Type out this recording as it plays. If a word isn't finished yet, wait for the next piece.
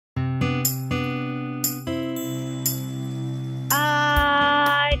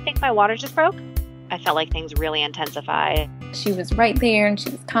my water just broke. I felt like things really intensified. She was right there and she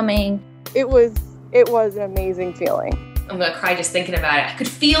was coming. It was an amazing feeling. I'm going to cry just thinking about it. I could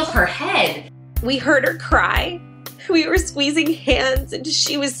feel her head. We heard her cry. We were squeezing hands and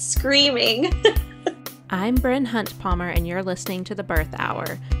she was screaming. I'm Bryn Hunt Palmer, and you're listening to The Birth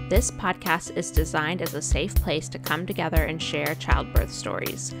Hour. This podcast is designed as a safe place to come together and share childbirth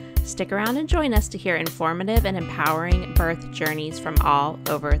stories. Stick around and join us to hear informative and empowering birth journeys from all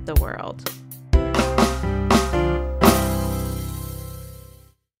over the world.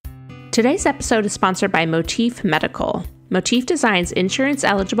 Today's episode is sponsored by Motif Medical. Motif designs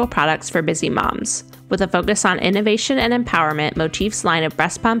insurance-eligible products for busy moms. With a focus on innovation and empowerment, Motif's line of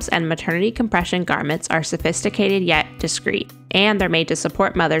breast pumps and maternity compression garments are sophisticated yet discreet, and they're made to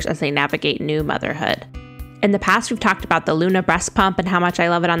support mothers as they navigate new motherhood. In the past, we've talked about the Luna breast pump and how much I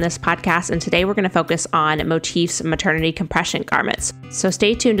love it on this podcast, and today we're going to focus on Motif's maternity compression garments. So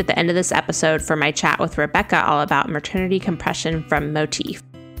stay tuned at the end of this episode for my chat with Rebecca all about maternity compression from Motif.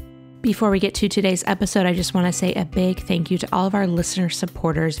 Before we get to today's episode, I just want to say a big thank you to all of our listener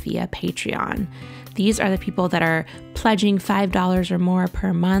supporters via Patreon. These are the people that are pledging $5 or more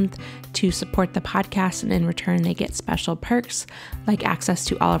per month to support the podcast, and in return they get special perks like access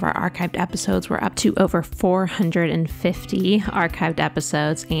to all of our archived episodes. We're up to over 450 archived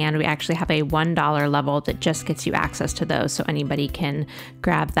episodes, and we actually have a $1 level that just gets you access to those, so anybody can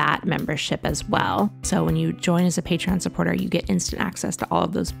grab that membership as well. So when you join as a Patreon supporter, you get instant access to all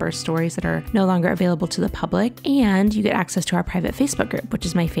of those birth stories that are no longer available to the public, and you get access to our private Facebook group, which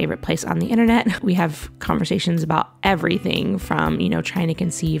is my favorite place on the internet. We have conversations about everything from, trying to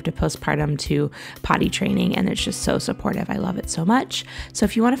conceive to postpartum to potty training, and it's just so supportive. I love it so much. So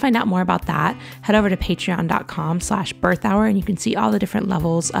if you want to find out more about that, head over to patreon.com/birthhour, and you can see all the different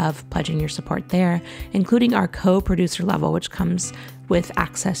levels of pledging your support there, including our co-producer level, which comes with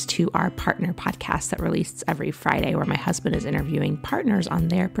access to our partner podcast that releases every Friday, where my husband is interviewing partners on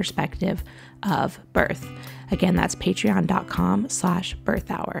their perspective of birth. Again, that's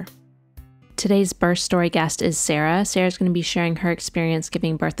patreon.com/birthhour. Today's birth story guest is Sarah. Sarah's going to be sharing her experience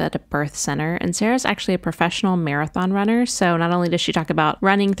giving birth at a birth center. And Sarah's actually a professional marathon runner. So not only does she talk about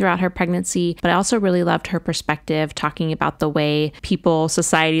running throughout her pregnancy, but I also really loved her perspective talking about the way people,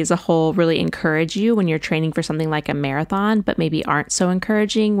 society as a whole, really encourage you when you're training for something like a marathon, but maybe aren't so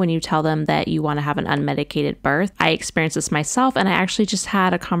encouraging when you tell them that you want to have an unmedicated birth. I experienced this myself, and I actually just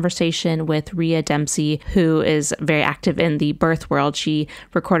had a conversation with Rhea Dempsey, who is very active in the birth world. She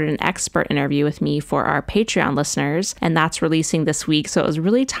recorded an expert interview with me for our Patreon listeners, and that's releasing this week. So it was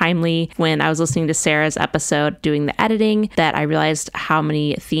really timely when I was listening to Sarah's episode doing the editing that I realized how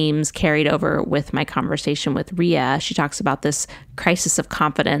many themes carried over with my conversation with Rhea. She talks about this crisis of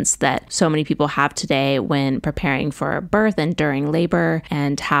confidence that so many people have today when preparing for birth and during labor,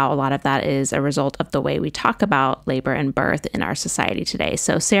 and how a lot of that is a result of the way we talk about labor and birth in our society today.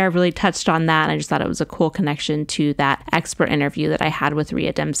 So Sarah really touched on that, and I just thought it was a cool connection to that expert interview that I had with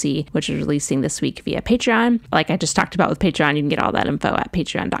Rhea Dempsey, which is releasing this week via Patreon. Like I just talked about with Patreon, you can get all that info at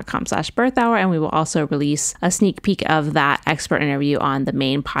patreon.com/birthhour, and we will also release a sneak peek of that expert interview on the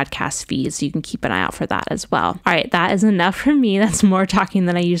main podcast feed, so you can keep an eye out for that as well. All right, that is enough from me. That's more talking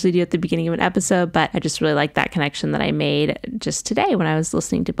than I usually do at the beginning of an episode, but I just really like that connection that I made just today when I was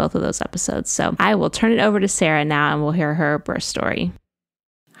listening to both of those episodes. So I will turn it over to Sarah now, and we'll hear her birth story.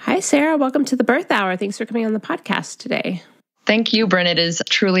 Hi, Sarah. Welcome to the Birth Hour. Thanks for coming on the podcast today. Thank you, Bryn. It is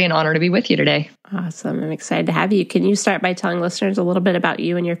truly an honor to be with you today. Awesome. I'm excited to have you. Can you start by telling listeners a little bit about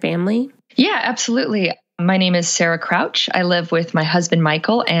you and your family? Yeah, absolutely. My name is Sarah Crouch. I live with my husband,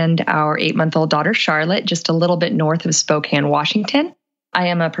 Michael, and our 8-month-old daughter, Charlotte, just a little bit north of Spokane, Washington. I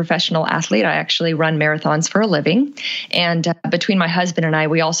am a professional athlete. I actually run marathons for a living. And between my husband and I,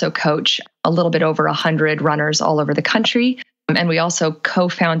 we also coach a little bit over 100 runners all over the country. And we also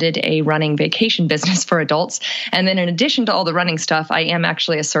co-founded a running vacation business for adults. And then in addition to all the running stuff, I am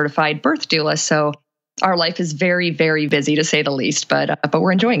actually a certified birth doula. So our life is very, very busy, to say the least, but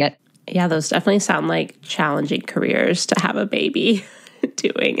we're enjoying it. Yeah, those definitely sound like challenging careers to have a baby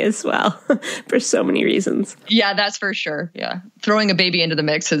doing as well for so many reasons. Yeah, that's for sure. Yeah. Throwing a baby into the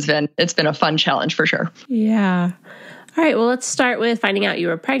mix it's been a fun challenge for sure. Yeah. All right. Well, let's start with finding out you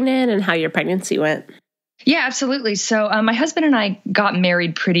were pregnant and how your pregnancy went. Yeah, absolutely. So my husband and I got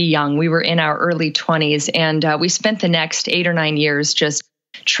married pretty young. We were in our early 20s, and we spent the next 8 or 9 years just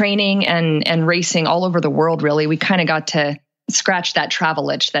training and racing all over the world, really. We kind of got to scratch that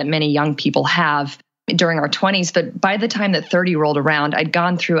travel itch that many young people have during our 20s. But by the time that 30 rolled around, I'd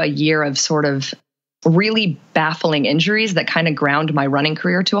gone through a year of sort of really baffling injuries that kind of ground my running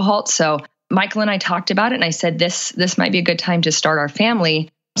career to a halt. So Michael and I talked about it, and I said, this might be a good time to start our family.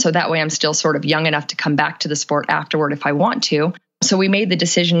 So that way I'm still sort of young enough to come back to the sport afterward if I want to. So we made the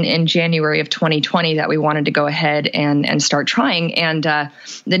decision in January of 2020 that we wanted to go ahead and start trying. And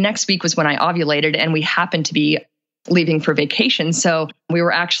the next week was when I ovulated, and we happened to be leaving for vacation. So we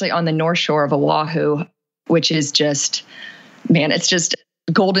were actually on the North Shore of Oahu, which is just, man, it's just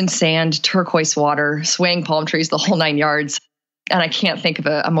golden sand, turquoise water, swaying palm trees, the whole 9 yards. And I can't think of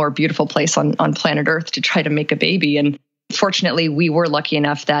a more beautiful place on planet Earth to try to make a baby. And fortunately, we were lucky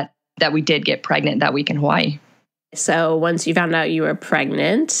enough that we did get pregnant that week in Hawaii. So once you found out you were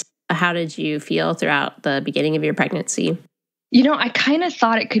pregnant, how did you feel throughout the beginning of your pregnancy? You know, I kind of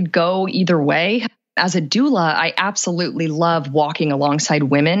thought it could go either way. As a doula, I absolutely love walking alongside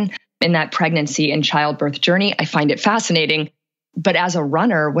women in that pregnancy and childbirth journey. I find it fascinating. But as a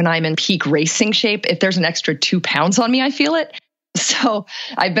runner, when I'm in peak racing shape, if there's an extra 2 pounds on me, I feel it. So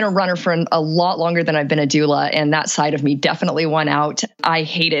I've been a runner for a lot longer than I've been a doula, and that side of me definitely won out. I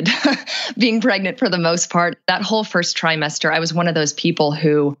hated being pregnant for the most part. That whole first trimester, I was one of those people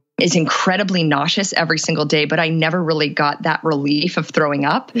who is incredibly nauseous every single day, but I never really got that relief of throwing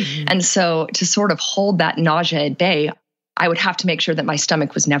up. Mm-hmm. And so to sort of hold that nausea at bay, I would have to make sure that my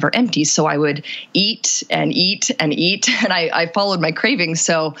stomach was never empty. So I would eat and eat and eat. And I followed my cravings.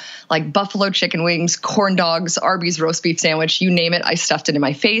 So like buffalo chicken wings, corn dogs, Arby's roast beef sandwich, you name it, I stuffed it in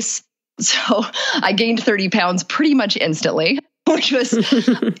my face. So I gained 30 pounds pretty much instantly, which was,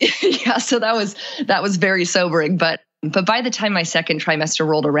 yeah, so that was very sobering. But by the time my second trimester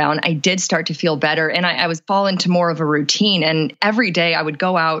rolled around, I did start to feel better, and I was fall into more of a routine. And every day I would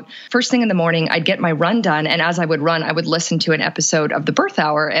go out first thing in the morning, I'd get my run done. And as I would run, I would listen to an episode of the Birth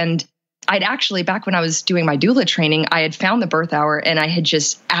Hour. And I'd actually, back when I was doing my doula training, I had found the Birth Hour and I had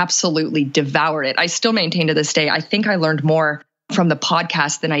just absolutely devoured it. I still maintain to this day, I think I learned more from the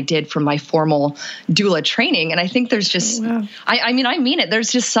podcast than I did from my formal doula training. And I think there's just, wow. I mean it. There's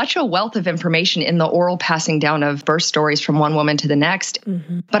just such a wealth of information in the oral passing down of birth stories from one woman to the next.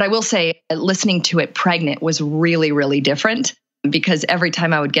 Mm-hmm. But I will say listening to it pregnant was really, really different, because every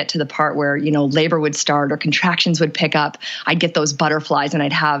time I would get to the part where, you know, labor would start or contractions would pick up, I'd get those butterflies and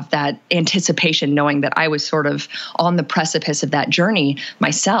I'd have that anticipation knowing that I was sort of on the precipice of that journey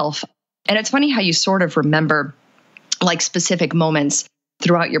myself. And it's funny how you sort of remember like specific moments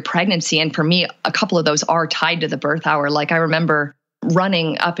throughout your pregnancy. And for me, a couple of those are tied to the Birth Hour. Like I remember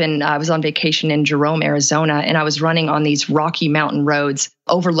running I was on vacation in Jerome, Arizona, and I was running on these rocky mountain roads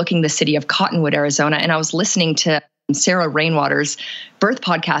overlooking the city of Cottonwood, Arizona. And I was listening to Sarah Rainwater's birth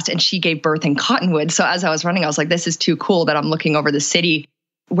podcast, and she gave birth in Cottonwood. So as I was running, I was like, this is too cool that I'm looking over the city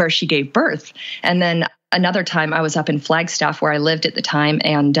where she gave birth. And then another time I was up in Flagstaff where I lived at the time,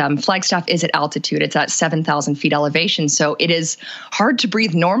 and Flagstaff is at altitude. It's at 7,000 feet elevation. So it is hard to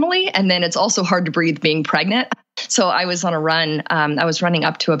breathe normally. And then it's also hard to breathe being pregnant. So I was on a run. I was running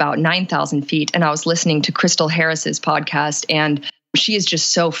up to about 9,000 feet, and I was listening to Crystal Harris's podcast, and she is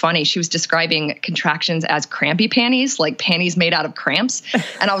just so funny. She was describing contractions as crampy panties, like panties made out of cramps.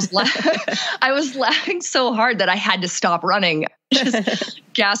 And I was laughing so hard that I had to stop running, just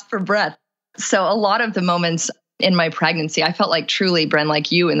gasp for breath. So a lot of the moments in my pregnancy, I felt like truly, Bren,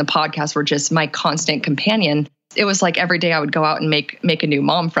 like you in the podcast, were just my constant companion. It was like every day I would go out and make a new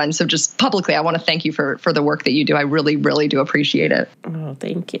mom friend. So just publicly, I want to thank you for the work that you do. I really, really do appreciate it. Oh,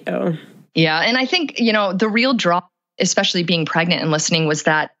 thank you. Yeah. And I think, you know, the real draw, especially being pregnant and listening, was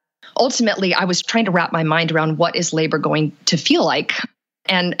that ultimately I was trying to wrap my mind around what is labor going to feel like.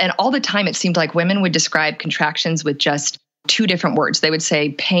 And all the time it seemed like women would describe contractions with just 2 different words. They would say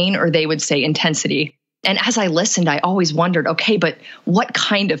pain or they would say intensity. And as I listened, I always wondered, okay, but what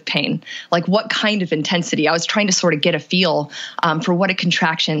kind of pain? Like what kind of intensity? I was trying to sort of get a feel for what a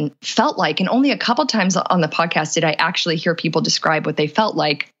contraction felt like. And only a couple times on the podcast did I actually hear people describe what they felt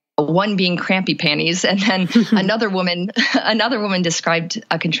like. One being crampy panties. And then another woman described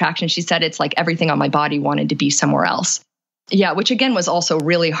a contraction. She said, it's like everything on my body wanted to be somewhere else. Yeah, which again was also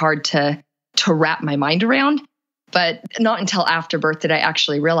really hard to wrap my mind around. But not until after birth did I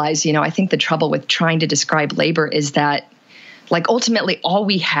actually realize, you know, I think the trouble with trying to describe labor is that, like, ultimately all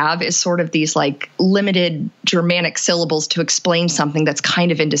we have is sort of these like limited Germanic syllables to explain something that's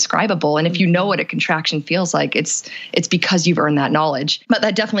kind of indescribable. And if you know what a contraction feels like, it's because you've earned that knowledge. But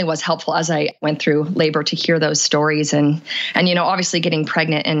that definitely was helpful as I went through labor to hear those stories. And you know, obviously getting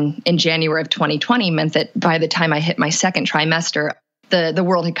pregnant in January of 2020 meant that by the time I hit my second trimester, the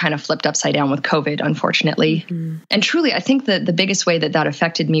world had kind of flipped upside down with COVID, unfortunately. Mm-hmm. And truly, I think that the biggest way that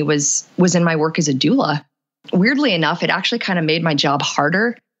affected me was in my work as a doula. Weirdly enough, it actually kind of made my job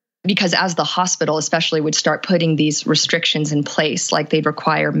harder, because as the hospital especially would start putting these restrictions in place, like they'd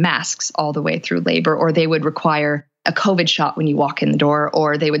require masks all the way through labor, or they would require a COVID shot when you walk in the door,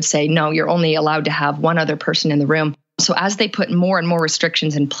 or they would say, no, you're only allowed to have one other person in the room. So as they put more and more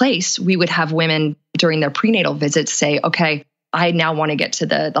restrictions in place, we would have women during their prenatal visits say, okay, I now want to get to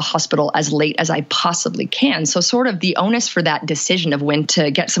the hospital as late as I possibly can. So sort of the onus for that decision of when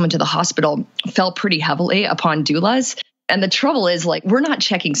to get someone to the hospital fell pretty heavily upon doulas. And the trouble is, like, we're not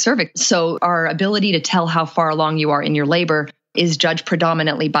checking cervix. So our ability to tell how far along you are in your labor is judged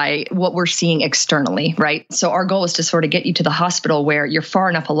predominantly by what we're seeing externally, right? So our goal is to sort of get you to the hospital where you're far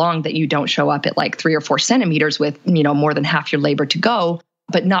enough along that you don't show up at like 3 or 4 centimeters with, more than half your labor to go,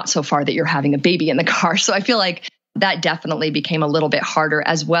 but not so far that you're having a baby in the car. So I feel like that definitely became a little bit harder,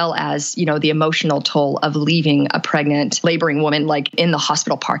 as well as, the emotional toll of leaving a pregnant, laboring woman like in the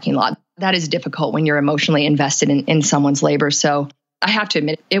hospital parking lot. That is difficult when you're emotionally invested in someone's labor. So I have to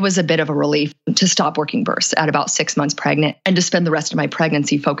admit, it was a bit of a relief to stop working births at about 6 months pregnant and to spend the rest of my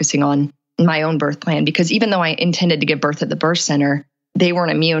pregnancy focusing on my own birth plan. Because even though I intended to give birth at the birth center, they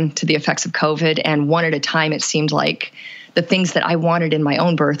weren't immune to the effects of COVID. And one at a time, it seemed like the things that I wanted in my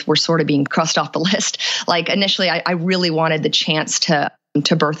own birth were sort of being crossed off the list. Like initially, I really wanted the chance to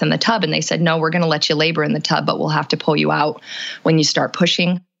birth in the tub. And they said, no, we're going to let you labor in the tub, but we'll have to pull you out when you start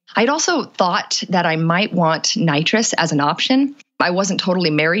pushing. I'd also thought that I might want nitrous as an option. I wasn't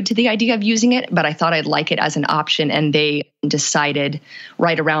totally married to the idea of using it, but I thought I'd like it as an option. And they decided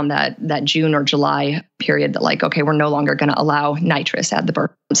right around that June or July period that like, okay, we're no longer going to allow nitrous at the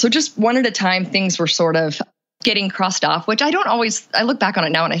birth. So just one at a time, things were sort of getting crossed off, which I look back on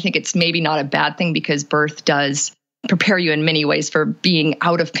it now and I think it's maybe not a bad thing because birth does prepare you in many ways for being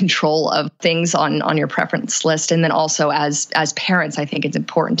out of control of things on your preference list. And then also as parents, I think it's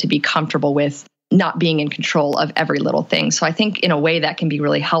important to be comfortable with not being in control of every little thing. So I think in a way that can be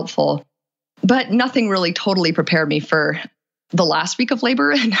really helpful, but nothing really totally prepared me for the last week of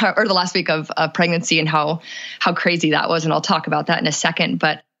labor or the last week of pregnancy and how crazy that was. And I'll talk about that in a second.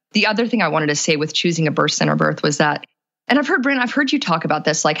 But the other thing I wanted to say with choosing a birth center birth was that, and I've heard you talk about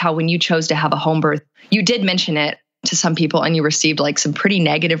this, like how when you chose to have a home birth, you did mention it to some people and you received like some pretty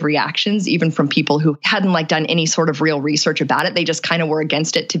negative reactions, even from people who hadn't like done any sort of real research about it. They just kind of were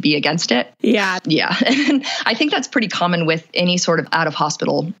against it to be against it. Yeah. Yeah. And I think that's pretty common with any sort of out of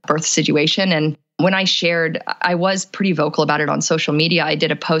hospital birth situation. And when I shared, I was pretty vocal about it on social media. I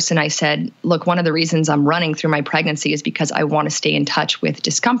did a post and I said, look, one of the reasons I'm running through my pregnancy is because I want to stay in touch with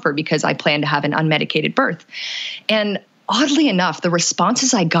discomfort because I plan to have an unmedicated birth. And oddly enough, the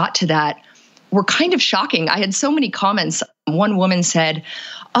responses I got to that were kind of shocking. I had so many comments. One woman said,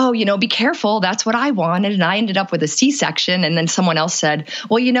 oh, be careful. That's what I wanted. And I ended up with a C-section. And then someone else said,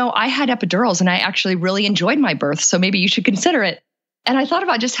 well, I had epidurals and I actually really enjoyed my birth. So maybe you should consider it. And I thought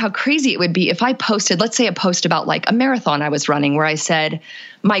about just how crazy it would be if I posted, let's say a post about like a marathon I was running where I said,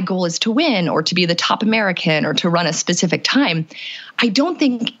 my goal is to win or to be the top American or to run a specific time. I don't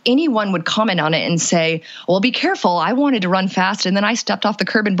think anyone would comment on it and say, well, be careful. I wanted to run fast and then I stepped off the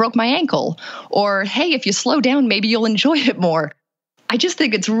curb and broke my ankle. Or, hey, if you slow down, maybe you'll enjoy it more. I just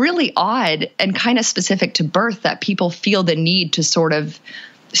think it's really odd and kind of specific to birth that people feel the need to sort of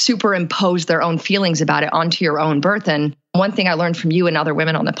superimpose their own feelings about it onto your own birth. And one thing I learned from you and other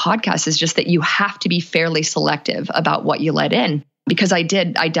women on the podcast is just that you have to be fairly selective about what you let in. Because I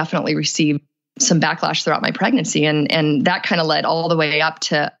definitely received some backlash throughout my pregnancy. And that kind of led all the way up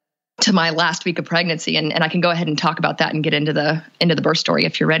to my last week of pregnancy. And I can go ahead and talk about that and get into the birth story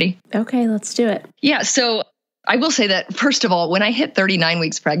if you're ready. Okay, let's do it. Yeah. So I will say that, first of all, when I hit 39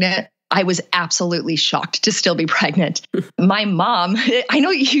 weeks pregnant, I was absolutely shocked to still be pregnant. My mom, I know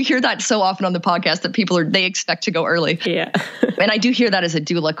you hear that so often on the podcast that they expect to go early. Yeah. And I do hear that as a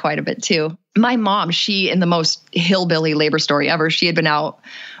doula quite a bit too. My mom, she, in the most hillbilly labor story ever, she had been out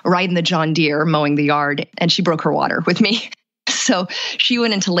riding the John Deere, mowing the yard, and she broke her water with me. So she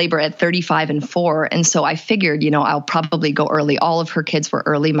went into labor at 35 and 4. And so I figured, I'll probably go early. All of her kids were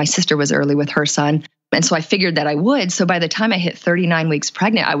early. My sister was early with her son. And so I figured that I would. So by the time I hit 39 weeks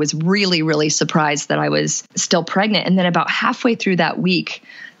pregnant, I was really, really surprised that I was still pregnant. And then about halfway through that week,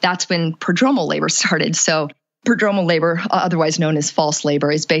 that's when prodromal labor started. So prodromal labor, otherwise known as false labor,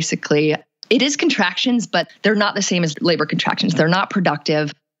 is basically, it is contractions, but they're not the same as labor contractions. They're not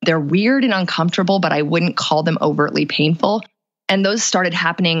productive. They're weird and uncomfortable, but I wouldn't call them overtly painful. And those started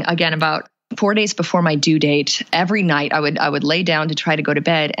happening again about 4 days before my due date. Every night I would lay down to try to go to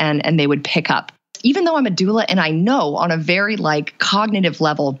bed and they would pick up. Even though I'm a doula and I know on a very cognitive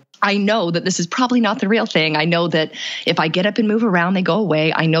level, I know that this is probably not the real thing. I know that if I get up and move around, they go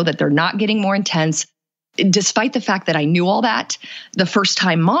away. I know that they're not getting more intense. Despite the fact that I knew all that, the first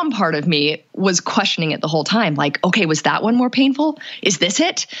time mom part of me was questioning it the whole time. Like, okay, was that one more painful? Is this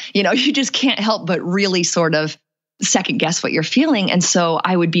it? You just can't help but really sort of second guess what you're feeling. And so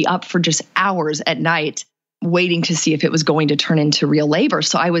I would be up for just hours at night waiting to see if it was going to turn into real labor.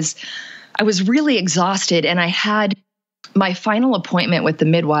 So I was really exhausted, and I had my final appointment with the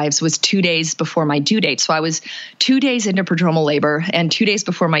midwives was 2 days before my due date. So I was 2 days into prodromal labor and 2 days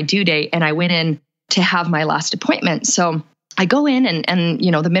before my due date, and I went in to have my last appointment. So I go in and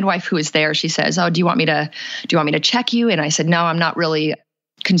the midwife who is there, she says, "Oh, do you want me to check you?" And I said, "No, I'm not really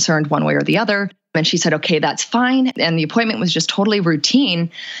concerned one way or the other." And she said, "Okay, that's fine." And the appointment was just totally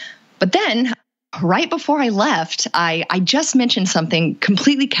routine. But then right before I left, I just mentioned something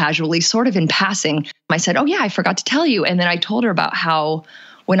completely casually, sort of in passing. I said, "Oh yeah, I forgot to tell you." And then I told her about how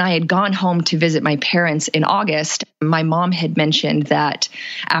when I had gone home to visit my parents in August, my mom had mentioned that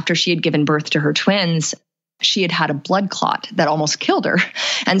after she had given birth to her twins, she had had a blood clot that almost killed her.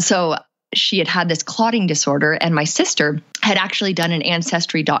 And so she had had this clotting disorder, and my sister had actually done an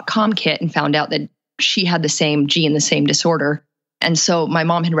Ancestry.com kit and found out that she had the same gene, the same disorder. And so my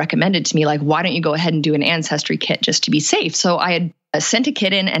mom had recommended to me, like, why don't you go ahead and do an ancestry kit just to be safe? So I had sent a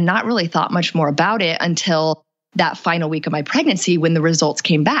kit in and not really thought much more about it until that final week of my pregnancy when the results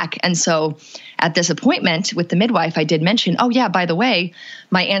came back. And so at this appointment with the midwife, I did mention, "Oh yeah, by the way,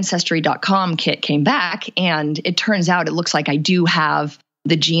 my Ancestry.com kit came back, and it turns out it looks like I do have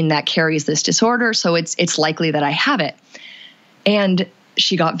the gene that carries this disorder. So it's likely that I have it." And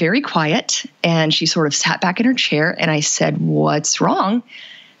she got very quiet, and she sort of sat back in her chair, and I said, "What's wrong?"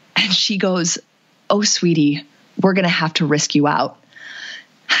 And she goes, "Oh, sweetie, we're going to have to risk you out."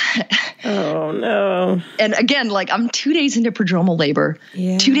 Oh, no. And again, like, I'm 2 days into prodromal labor,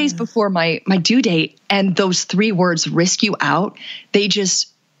 2 days before my due date, and those 3 words, "risk you out," they just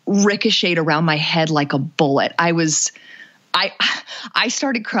ricocheted around my head like a bullet. I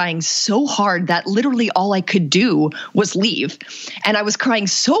started crying so hard that literally all I could do was leave. And I was crying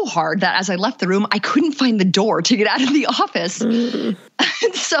so hard that as I left the room, I couldn't find the door to get out of the office. And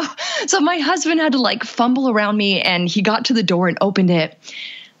so my husband had to like fumble around me, and he got to the door and opened it.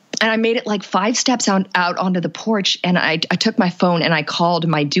 And I made it like 5 steps out onto the porch. And I took my phone and I called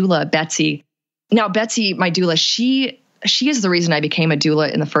my doula, Betsy. Now, Betsy, my doula, she is the reason I became a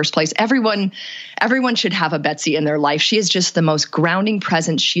doula in the first place. Everyone should have a Betsy in their life. She is just the most grounding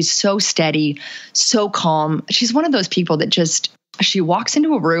presence. She's so steady, so calm. She's one of those people that she walks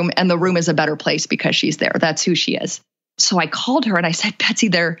into a room and the room is a better place because she's there. That's who she is. So I called her and I said, "Betsy,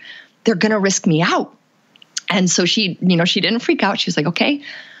 they're going to risk me out." And so she didn't freak out. She was like, "Okay,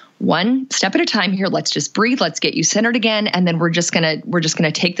 one step at a time here. Let's just breathe. Let's get you centered again. And then we're just going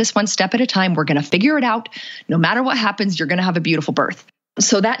to take this one step at a time. We're going to figure it out. No matter what happens, you're going to have a beautiful birth."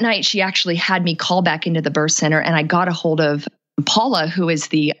 So that night, she actually had me call back into the birth center, and I got a hold of Paula, who is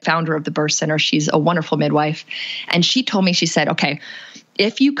the founder of the birth center. She's a wonderful midwife. And she told me, she said, "Okay,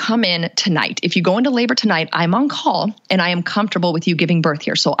 if you come in tonight, if you go into labor tonight, I'm on call and I am comfortable with you giving birth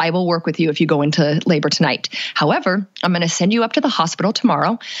here. So I will work with you if you go into labor tonight. However, I'm going to send you up to the hospital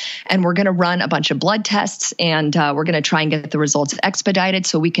tomorrow, and we're going to run a bunch of blood tests, and we're going to try and get the results expedited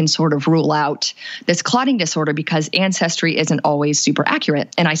so we can sort of rule out this clotting disorder, because ancestry isn't always super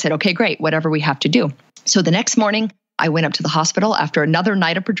accurate." And I said, "Okay, great, whatever we have to do." So the next morning, I went up to the hospital after another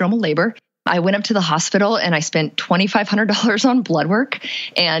night of prodromal labor. I went up to the hospital and I spent $2,500 on blood work.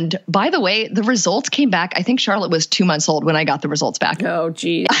 And by the way, the results came back. I think Charlotte was 2 months old when I got the results back. Oh,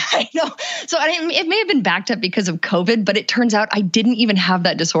 geez. I know. So it may have been backed up because of COVID, but it turns out I didn't even have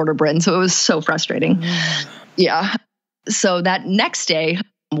that disorder, Bryn. So it was so frustrating. Yeah. So that next day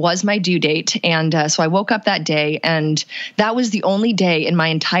was my due date. And so I woke up that day, and that was the only day in my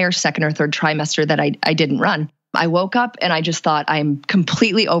entire second or third trimester that I didn't run. I woke up and I just thought, I'm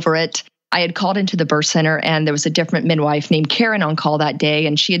completely over it. I had called into the birth center, and there was a different midwife named Karen on call that day.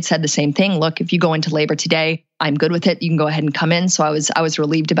 And she had said the same thing. "Look, if you go into labor today, I'm good with it. You can go ahead and come in." So I was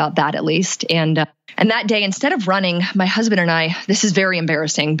relieved about that, at least. And that day, instead of running, my husband and I, this is very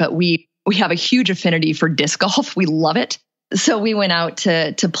embarrassing, but we have a huge affinity for disc golf. We love it. So we went out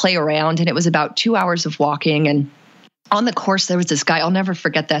to play around, and it was about 2 hours of walking. And on the course, there was this guy, I'll never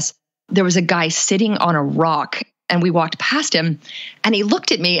forget this. There was a guy sitting on a rock, and we walked past him, and he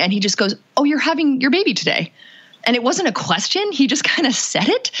looked at me and he just goes, "Oh, you're having your baby today." And it wasn't a question. He just kind of said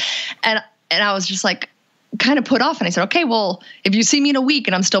it. And I was just like kind of put off. And I said, "Okay, well, if you see me in a week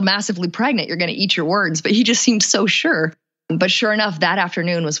and I'm still massively pregnant, you're going to eat your words." But he just seemed so sure. But sure enough, that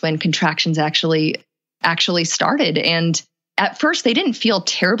afternoon was when contractions actually started. And at first, they didn't feel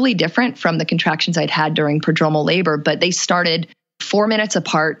terribly different from the contractions I'd had during prodromal labor, but they started 4 minutes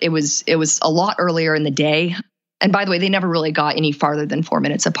apart. It was a lot earlier in the day. And by the way, they never really got any farther than 4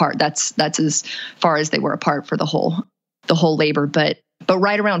 minutes apart. That's as far as they were apart for the whole the whole labor. But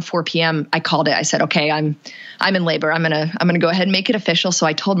right around 4 p.m., I called it. I said, okay, I'm in labor. I'm gonna go ahead and make it official. So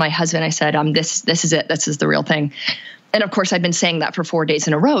I told my husband, I said, this is it. This is the real thing. And of course, I've been saying that for 4 days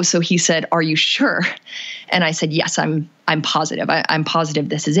in a row. So he said, are you sure? And I said, yes, I'm positive. I'm positive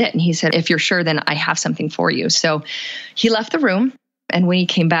this is it. And he said, if you're sure, then I have something for you. So he left the room. And when he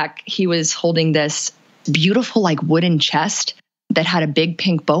came back, he was holding this beautiful, like wooden chest that had a big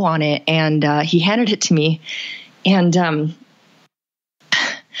pink bow on it. And he handed it to me. And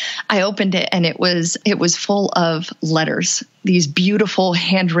I opened it, and it was full of letters, these beautiful,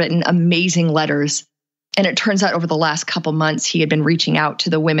 handwritten, amazing letters. And it turns out over the last couple months, he had been reaching out to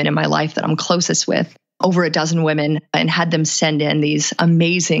the women in my life that I'm closest with, over a dozen women, and had them send in these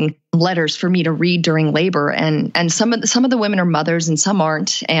amazing letters for me to read during labor. And some of the women are mothers and some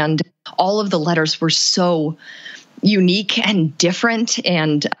aren't. And all of the letters were so unique and different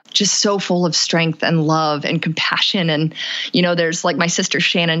and just so full of strength and love and compassion. And, there's like my sister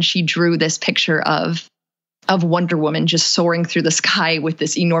Shannon, she drew this picture of Wonder Woman just soaring through the sky with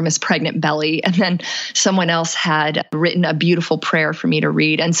this enormous pregnant belly. And then someone else had written a beautiful prayer for me to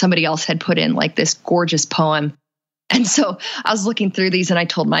read. And somebody else had put in like this gorgeous poem. And so I was looking through these, and I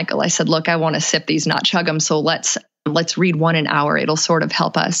told Michael, I said, look, I want to sip these, not chug them. So let's read one an hour. It'll sort of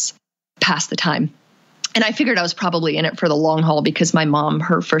help us pass the time. And I figured I was probably in it for the long haul because my mom,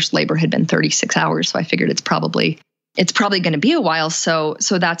 her first labor had been 36 hours. So I figured it's probably going to be a while. So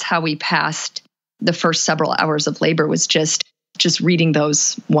that's how we passed the first several hours of labor, was just reading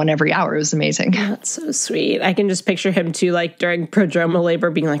those one every hour. It was amazing. That's so sweet. I can just picture him too, like during prodromal labor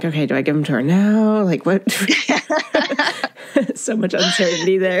being like, okay, do I give him to her now? Like what? So much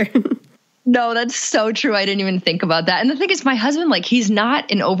uncertainty there. No, that's so true. I didn't even think about that. And the thing is, my husband, like, he's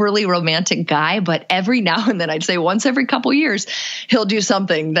not an overly romantic guy, but every now and then, I'd say once every couple years, he'll do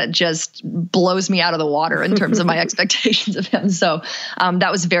something that just blows me out of the water in terms of my expectations of him. So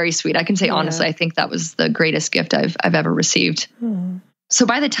that was very sweet. I can say, honestly, I think that was the greatest gift I've ever received. So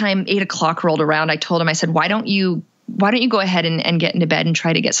by the time 8 o'clock rolled around, I told him, I said, why don't you go ahead and get into bed and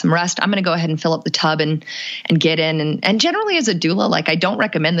try to get some rest? I'm going to go ahead and fill up the tub and get in. And generally as a doula, like, I don't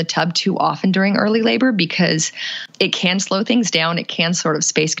recommend the tub too often during early labor because it can slow things down. It can sort of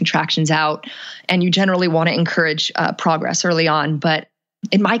space contractions out. And you generally want to encourage progress early on. But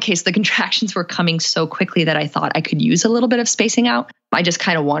in my case, the contractions were coming so quickly that I thought I could use a little bit of spacing out. I just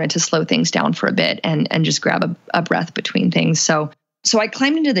kind of wanted to slow things down for a bit and just grab a breath between things. So I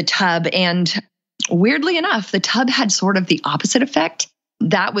climbed into the tub, and weirdly enough, the tub had sort of the opposite effect.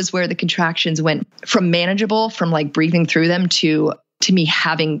 That was where the contractions went from manageable, from like breathing through them, to me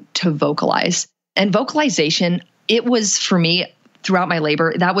having to vocalize. And vocalization, it was for me throughout my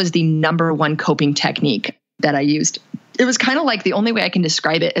labor, that was the number one coping technique that I used. It was kind of like, the only way I can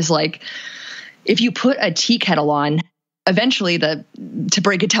describe it is like, if you put a tea kettle on, eventually to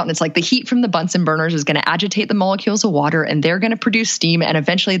break it down, it's like the heat from the Bunsen burners is going to agitate the molecules of water, and they're going to produce steam. And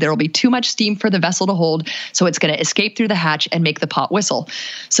eventually there will be too much steam for the vessel to hold. So it's going to escape through the hatch and make the pot whistle.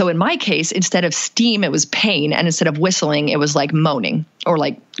 So in my case, instead of steam, it was pain. And instead of whistling, it was like moaning or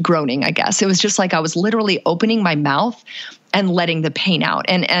like groaning, I guess. It was just like I was literally opening my mouth and letting the pain out.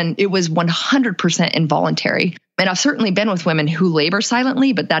 And it was 100% involuntary. And I've certainly been with women who labor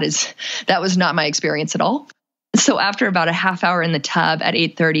silently, but that was not my experience at all. So after about a half hour in the tub at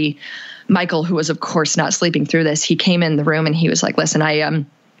 8:30, Michael, who was of course not sleeping through this, he came in the room and he was like, listen, I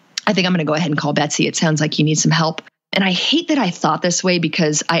think I'm going to go ahead and call Betsy. It sounds like you need some help. And I hate that I thought this way,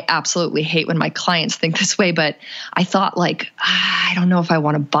 because I absolutely hate when my clients think this way. But I thought, like, I don't know if I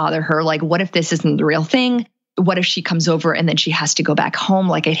want to bother her. Like, what if this isn't the real thing? What if she comes over and then she has to go back home?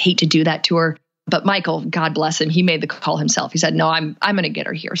 Like, I'd hate to do that to her. But Michael, God bless him, he made the call himself. He said, no, I'm going to get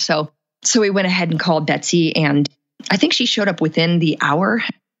her here. So we went ahead and called Betsy, and I think she showed up within the hour.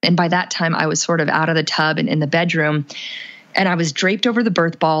 And by that time, I was sort of out of the tub and in the bedroom, and I was draped over the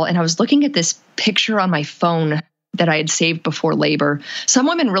birth ball, and I was looking at this picture on my phone that I had saved before labor. Some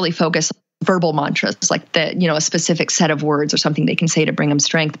women really focus on verbal mantras, like a specific set of words or something they can say to bring them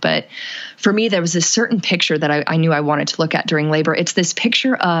strength. But for me, there was this certain picture that I knew I wanted to look at during labor. It's this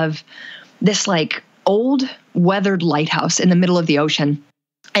picture of this like old weathered lighthouse in the middle of the ocean.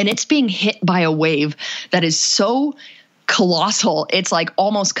 And it's being hit by a wave that is so colossal, it's like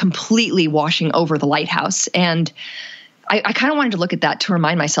almost completely washing over the lighthouse. And I kind of wanted to look at that to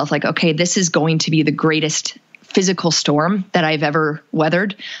remind myself, like, okay, this is going to be the greatest physical storm that I've ever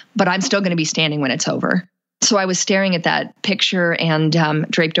weathered, but I'm still going to be standing when it's over. So I was staring at that picture and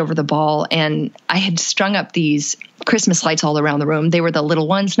draped over the ball, and I had strung up these Christmas lights all around the room. They were the little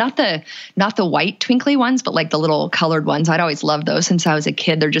ones, not the white twinkly ones, but like the little colored ones. I'd always loved those since I was a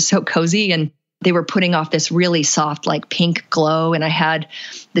kid. They're just so cozy. And they were putting off this really soft, like pink glow. And I had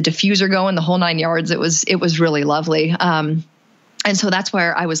the diffuser going, the whole 9 yards. It was really lovely. And so that's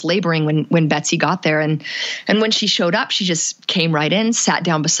where I was laboring when Betsy got there. And when she showed up, she just came right in, sat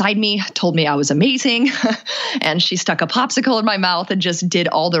down beside me, told me I was amazing. And she stuck a popsicle in my mouth and just did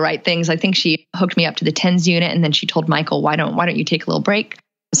all the right things. I think she hooked me up to the TENS unit. And then she told Michael, why don't you take a little break?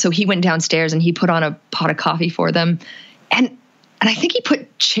 So he went downstairs and he put on a pot of coffee for them. And I think he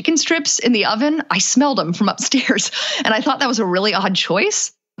put chicken strips in the oven. I smelled them from upstairs. And I thought that was a really odd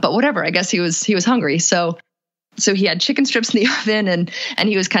choice, but whatever. I guess he was hungry. So he had chicken strips in the oven and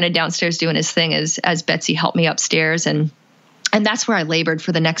he was kind of downstairs doing his thing as Betsy helped me upstairs. And that's where I labored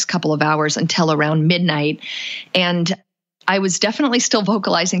for the next couple of hours until around midnight. And I was definitely still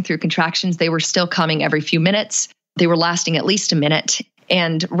vocalizing through contractions. They were still coming every few minutes. They were lasting at least a minute.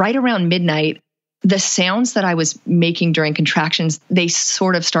 And right around midnight, the sounds that I was making during contractions, they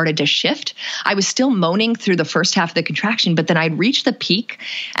sort of started to shift. I was still moaning through the first half of the contraction, but then I'd reach the peak.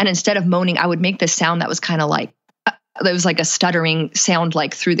 And instead of moaning, I would make this sound that was kind of like, it was like a stuttering sound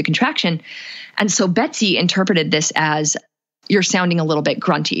like through the contraction. And so Betsy interpreted this as you're sounding a little bit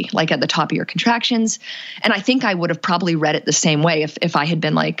grunty, like at the top of your contractions. And I think I would have probably read it the same way if I had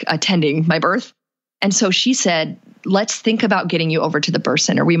been like attending my birth. And so she said, let's think about getting you over to the birth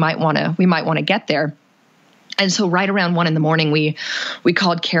center. We might want to get there. And so right around 1 a.m, we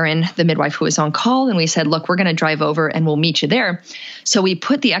called Karen, the midwife who was on call, and we said, look, we're going to drive over and we'll meet you there. So we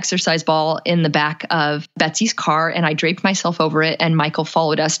put the exercise ball in the back of Betsy's car and I draped myself over it, and Michael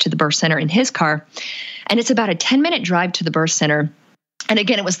followed us to the birth center in his car. And it's about a 10-minute drive to the birth center. And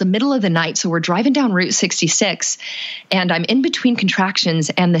again, it was the middle of the night. So we're driving down Route 66 and I'm in between contractions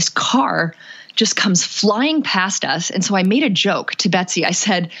and this car just comes flying past us. And so I made a joke to Betsy. I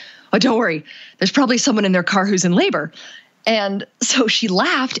said, oh, don't worry, there's probably someone in their car who's in labor. And so she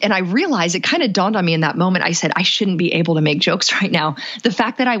laughed, and I realized, it kind of dawned on me in that moment. I said, I shouldn't be able to make jokes right now. The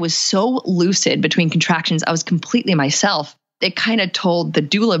fact that I was so lucid between contractions, I was completely myself. It kind of told the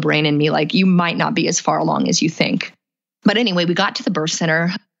doula brain in me, like, you might not be as far along as you think. But anyway, we got to the birth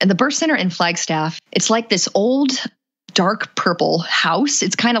center, and the birth center in Flagstaff, it's like this old dark purple house.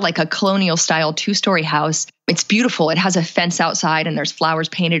 It's kind of like a colonial style 2-story house. It's beautiful. It has a fence outside and there's flowers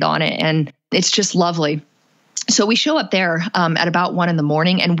painted on it. And it's just lovely. So we show up there at about 1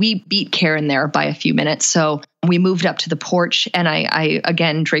 a.m. and we beat Karen there by a few minutes. So we moved up to the porch and I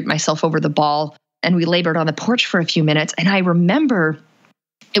again draped myself over the ball and we labored on the porch for a few minutes. And I remember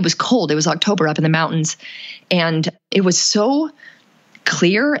it was cold. It was October up in the mountains and it was so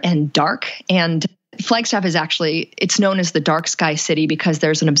clear and dark. And Flagstaff is actually, it's known as the dark sky city because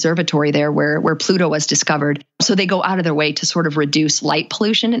there's an observatory there where Pluto was discovered. So they go out of their way to sort of reduce light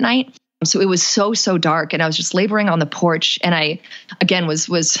pollution at night. So it was so dark and I was just laboring on the porch. And I, again, I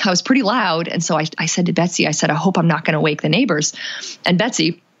was pretty loud. And so I said to Betsy, I said, I hope I'm not going to wake the neighbors. And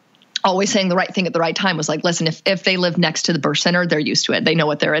Betsy, always saying the right thing at the right time, was like, listen, if they live next to the birth center, they're used to it. They know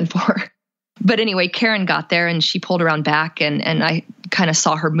what they're in for. But anyway, Karen got there and she pulled around back and I kind of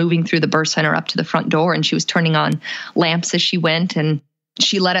saw her moving through the birth center up to the front door and she was turning on lamps as she went and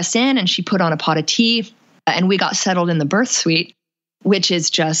she let us in and she put on a pot of tea and we got settled in the birth suite, which is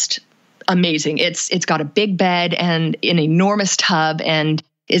just amazing. It's got a big bed and an enormous tub and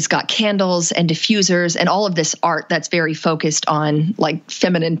it's got candles and diffusers and all of this art that's very focused on like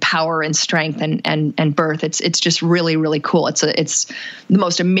feminine power and strength and birth. It's just really, really cool. It's the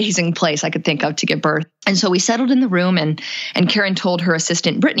most amazing place I could think of to give birth. And so we settled in the room and Karen told her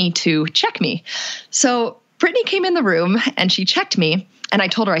assistant Brittany to check me. So Brittany came in the room and she checked me. And I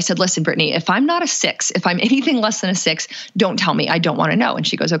told her, I said, listen, Brittany, if I'm not a 6, if I'm anything less than a 6, don't tell me. I don't want to know. And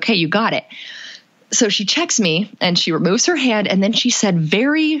she goes, okay, you got it. So she checks me and she removes her hand. And then she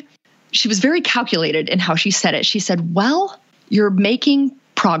was very calculated in how she said it. She said, well, you're making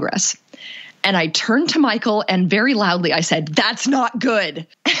progress. And I turned to Michael and very loudly, I said, that's not good.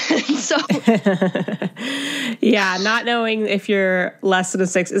 So yeah, not knowing if you're less than a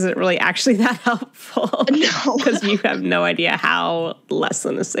 6 isn't really actually that helpful. No. Because you have no idea how less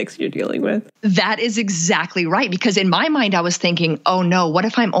than a 6 you're dealing with. That is exactly right. Because in my mind, I was thinking, oh no, what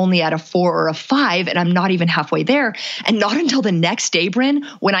if I'm only at a 4 or a 5 and I'm not even halfway there? And not until the next day, Bryn,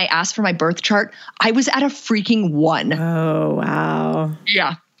 when I asked for my birth chart, I was at a freaking 1. Oh, wow.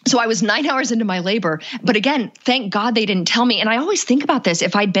 Yeah. So I was 9 hours into my labor. But again, thank God they didn't tell me. And I always think about this.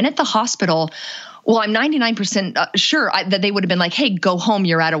 If I'd been at the hospital, well, I'm 99% sure that they would have been like, hey, go home,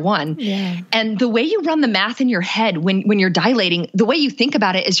 you're at a 1. Yeah. And the way you run the math in your head when you're dilating, the way you think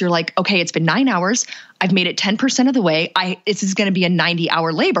about it is you're like, okay, it's been 9 hours. I've made it 10% of the way. This is going to be a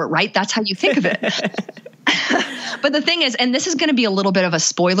 90-hour labor, right? That's how you think of it. But the thing is, and this is going to be a little bit of a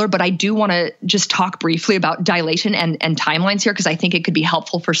spoiler, but I do want to just talk briefly about dilation and timelines here, because I think it could be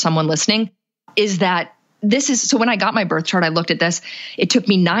helpful for someone listening, is that so when I got my birth chart, I looked at this. It took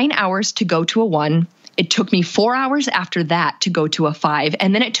me 9 hours to go to a 1. It took me 4 hours after that to go to a 5.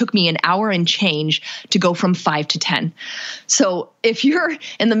 And then it took me an hour and change to go from 5 to 10. So if you're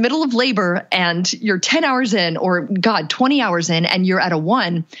in the middle of labor and you're 10 hours in, or 20 hours in, and you're at a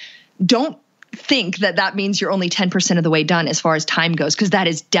 1, don't think that means you're only 10% of the way done as far as time goes, because that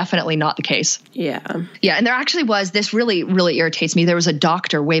is definitely not the case. Yeah. Yeah. And there actually was, this really, really irritates me. There was a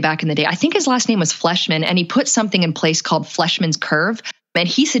doctor way back in the day. I think his last name was Fleshman, and he put something in place called Fleshman's curve. And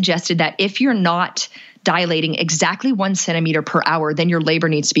he suggested that if you're not dilating exactly 1 centimeter per hour, then your labor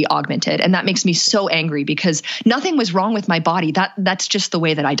needs to be augmented. And that makes me so angry, because nothing was wrong with my body. That's just the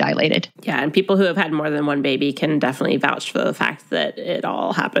way that I dilated. Yeah. And people who have had more than one baby can definitely vouch for the fact that it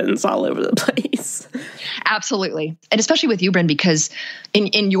all happens all over the place. Absolutely. And especially with you, Bryn, because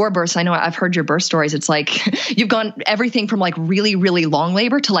in your births, I know I've heard your birth stories. It's like you've gone everything from like really, really long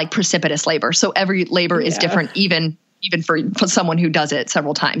labor to like precipitous labor. So every labor is different, even for someone who does it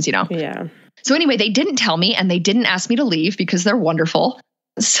several times, you know? Yeah. So anyway, they didn't tell me, and they didn't ask me to leave because they're wonderful.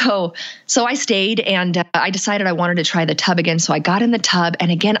 So I stayed, and I decided I wanted to try the tub again. So I got in the tub,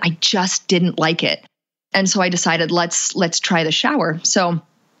 and again, I just didn't like it. And so I decided, let's try the shower. So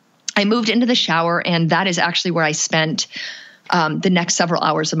I moved into the shower, and that is actually where I spent the next several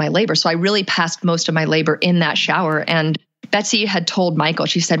hours of my labor. So I really passed most of my labor in that shower. And Betsy had told Michael,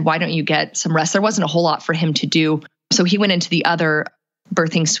 she said, why don't you get some rest? There wasn't a whole lot for him to do. So he went into the other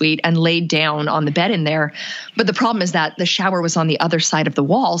birthing suite and laid down on the bed in there. But the problem is that the shower was on the other side of the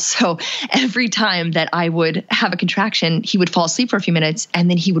wall. So every time that I would have a contraction, he would fall asleep for a few minutes, and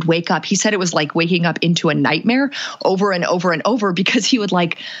then he would wake up. He said it was like waking up into a nightmare over and over and over, because he would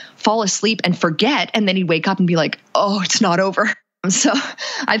like fall asleep and forget. And then he'd wake up and be like, oh, it's not over. So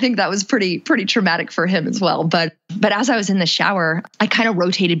I think that was pretty traumatic for him as well. But as I was in the shower, I kind of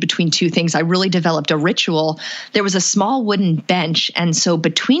rotated between two things. I really developed a ritual. There was a small wooden bench. And so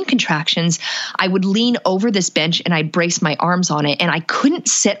between contractions, I would lean over this bench and I'd brace my arms on it. And I couldn't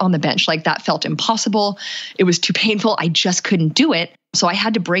sit on the bench. Like, that felt impossible. It was too painful. I just couldn't do it. So I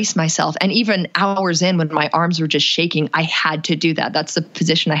had to brace myself. And even hours in, when my arms were just shaking, I had to do that. That's the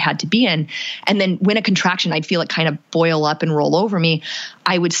position I had to be in. And then when a contraction, I'd feel it kind of boil up and roll over me,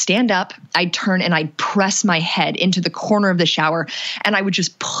 I would stand up, I'd turn, and I'd press my head into the corner of the shower. And I would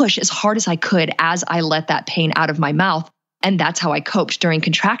just push as hard as I could as I let that pain out of my mouth. And that's how I coped during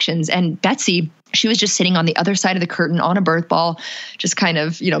contractions. And Betsy, she was just sitting on the other side of the curtain on a birth ball, just kind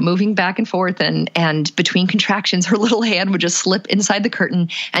of, moving back and forth. And between contractions, her little hand would just slip inside the curtain,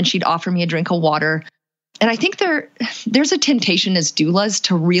 and she'd offer me a drink of water. And I think there's a temptation as doulas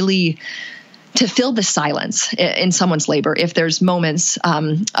to fill the silence in someone's labor. If there's moments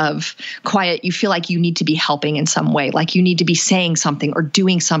of quiet, you feel like you need to be helping in some way, like you need to be saying something or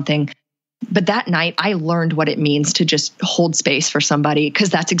doing something. But that night, I learned what it means to just hold space for somebody,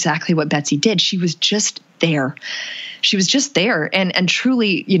 because that's exactly what Betsy did. She was just there. She was just there. And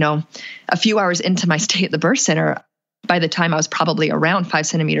truly, a few hours into my stay at the birth center, by the time I was probably around 5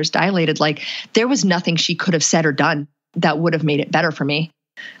 centimeters dilated, like, there was nothing she could have said or done that would have made it better for me.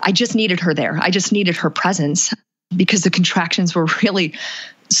 I just needed her there. I just needed her presence, because the contractions were really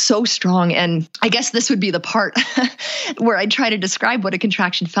so strong. And I guess this would be the part where I try to describe what a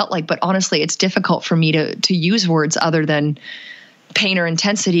contraction felt like. But honestly, it's difficult for me to use words other than pain or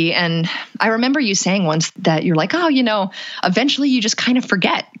intensity. And I remember you saying once that you're like, eventually you just kind of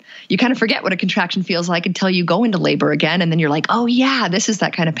forget. You kind of forget what a contraction feels like until you go into labor again. And then you're like, oh yeah, this is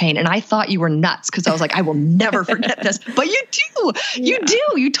that kind of pain. And I thought you were nuts, because I was like, I will never forget this. But you do. You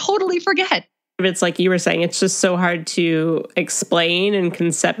do. You totally forget. It's like you were saying, it's just so hard to explain and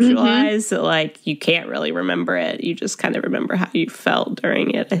conceptualize that, like, you can't really remember it. You just kind of remember how you felt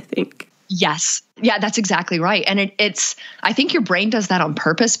during it, I think. Yes. Yeah, that's exactly right. And I think your brain does that on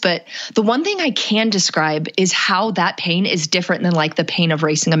purpose. But the one thing I can describe is how that pain is different than like the pain of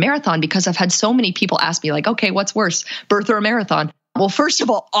racing a marathon, because I've had so many people ask me like, okay, what's worse, birth or a marathon? Well, first of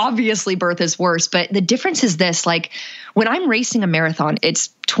all, obviously birth is worse, but the difference is this: like, when I'm racing a marathon, it's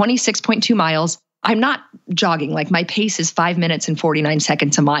 26.2 miles. I'm not jogging. Like, my pace is 5 minutes and 49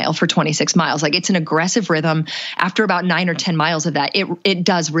 seconds a mile for 26 miles. Like, it's an aggressive rhythm. After about 9 or 10 miles of that, it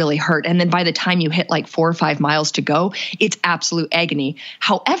does really hurt. And then by the time you hit like 4 or 5 miles to go, it's absolute agony.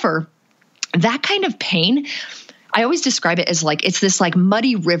 However, that kind of pain, I always describe it as like, it's this like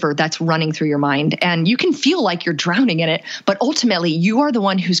muddy river that's running through your mind, and you can feel like you're drowning in it, but ultimately you are the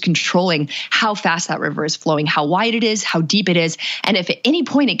one who's controlling how fast that river is flowing, how wide it is, how deep it is. And if at any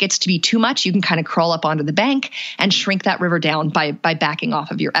point it gets to be too much, you can kind of crawl up onto the bank and shrink that river down by backing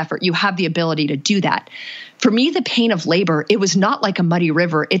off of your effort. You have the ability to do that. For me, the pain of labor, it was not like a muddy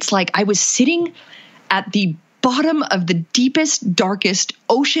river. It's like I was sitting at the bottom of the deepest, darkest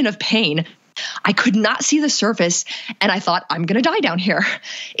ocean of pain. I could not see the surface, and I thought, I'm going to die down here.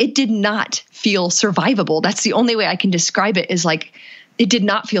 It did not feel survivable. That's the only way I can describe it, is like, it did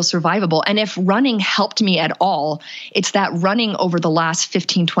not feel survivable. And if running helped me at all, it's that running over the last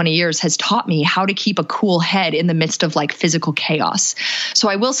 15, 20 years has taught me how to keep a cool head in the midst of like physical chaos. So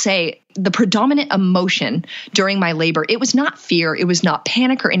I will say the predominant emotion during my labor, it was not fear, it was not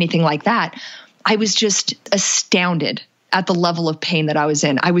panic or anything like that. I was just astounded at the level of pain that I was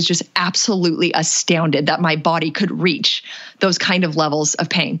in. I was just absolutely astounded that my body could reach those kind of levels of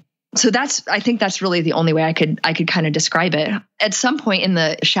pain. So I think that's really the only way I could kind of describe it. At some point in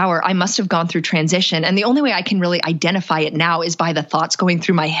the shower, I must have gone through transition. And the only way I can really identify it now is by the thoughts going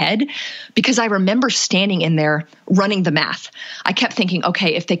through my head, because I remember standing in there running the math. I kept thinking,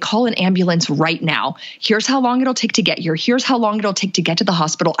 okay, if they call an ambulance right now, here's how long it'll take to get here. Here's how long it'll take to get to the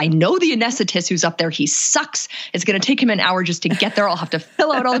hospital. I know the anesthetist who's up there. He sucks. It's going to take him an hour just to get there. I'll have to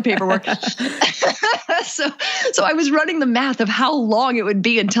fill out all the paperwork. So I was running the math of how long it would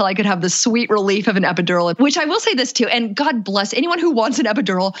be until I could have the sweet relief of an epidural, which I will say this too, and God bless anyone who wants an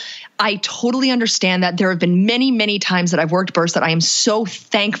epidural. I totally understand that. There have been many, many times that I've worked births that I am so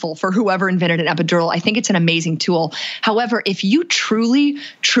thankful for whoever invented an epidural. I think it's an amazing tool. However, if you truly,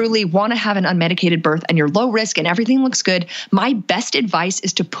 truly want to have an unmedicated birth and you're low risk and everything looks good, my best advice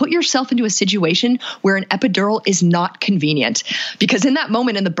is to put yourself into a situation where an epidural is not convenient. Because in that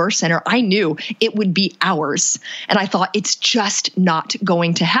moment in the birth center, I knew it would be hours. And I thought, it's just not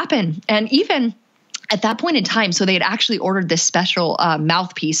going to happen. And even at that point in time, so they had actually ordered this special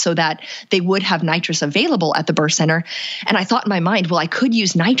mouthpiece so that they would have nitrous available at the birth center. And I thought in my mind, well, I could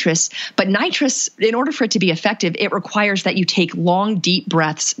use nitrous, but nitrous, in order for it to be effective, it requires that you take long, deep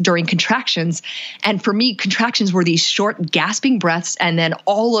breaths during contractions. And for me, contractions were these short, gasping breaths, and then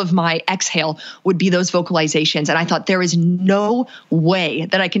all of my exhale would be those vocalizations. And I thought, there is no way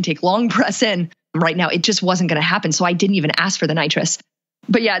that I can take long breaths in right now. It just wasn't going to happen. So I didn't even ask for the nitrous.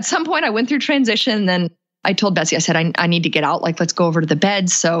 But yeah, at some point I went through transition, and then I told Bessie, I said, I need to get out. Like, let's go over to the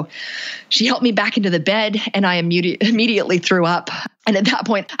bed. So she helped me back into the bed, and I immediately threw up. And at that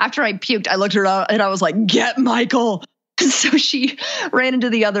point, after I puked, I looked around and I was like, get Michael. So she ran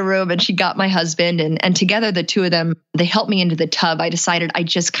into the other room and she got my husband, and together, the two of them, they helped me into the tub. I decided I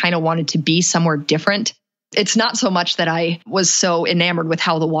just kind of wanted to be somewhere different. It's not so much that I was so enamored with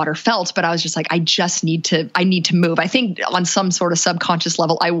how the water felt, but I was just like, I need to move. I think on some sort of subconscious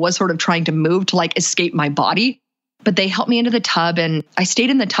level, I was sort of trying to move to like escape my body. But they helped me into the tub, and I stayed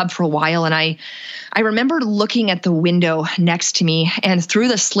in the tub for a while. And I remember looking at the window next to me, and through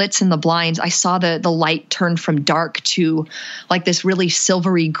the slits in the blinds, I saw the light turn from dark to like this really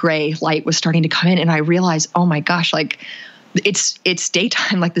silvery gray light was starting to come in. And I realized, oh my gosh, like it's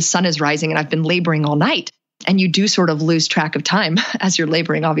daytime, like the sun is rising, and I've been laboring all night. And you do sort of lose track of time as you're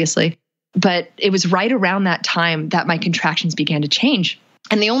laboring, obviously. But it was right around that time that my contractions began to change.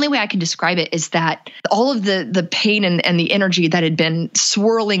 And the only way I can describe it is that all of the pain and the energy that had been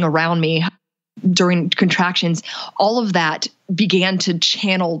swirling around me during contractions, all of that began to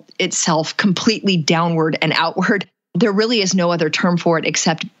channel itself completely downward and outward. There really is no other term for it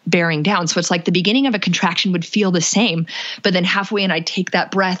except bearing down. So it's like the beginning of a contraction would feel the same, but then halfway in, I'd take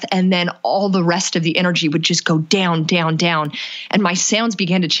that breath, and then all the rest of the energy would just go down, down, down. And my sounds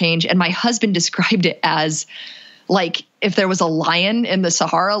began to change. And my husband described it as like if there was a lion in the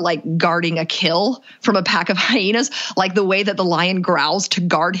Sahara, like guarding a kill from a pack of hyenas, like the way that the lion growls to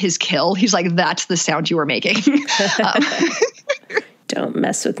guard his kill. He's like, that's the sound you were making. Don't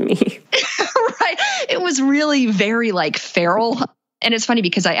mess with me. Right. It was really very like feral. And it's funny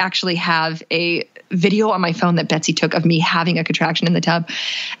because I actually have a video on my phone that Betsy took of me having a contraction in the tub.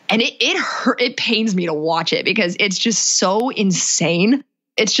 And it hurt. It pains me to watch it because it's just so insane.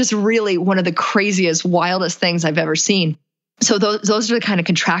 It's just really one of the craziest, wildest things I've ever seen. So those are the kind of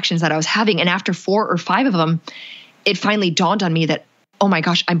contractions that I was having. And after 4 or 5 of them, it finally dawned on me that, oh my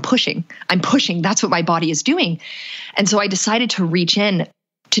gosh, I'm pushing. That's what my body is doing. And so I decided to reach in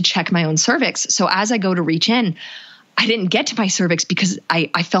to check my own cervix. So as I go to reach in, I didn't get to my cervix because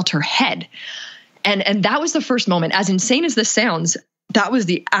I felt her head. And that was the first moment. As insane as this sounds, that was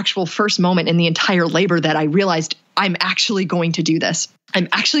the actual first moment in the entire labor that I realized I'm actually going to do this. I'm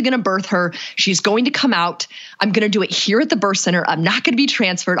actually going to birth her. She's going to come out. I'm going to do it here at the birth center. I'm not going to be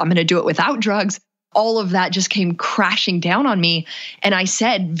transferred. I'm going to do it without drugs. All of that just came crashing down on me. And I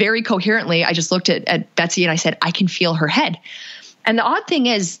said very coherently, I just looked at Betsy and I said, I can feel her head. And the odd thing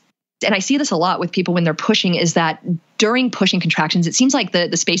is, and I see this a lot with people when they're pushing, is that during pushing contractions, it seems like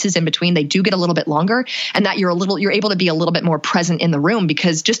the spaces in between, they do get a little bit longer, and that you're able to be a little bit more present in the room,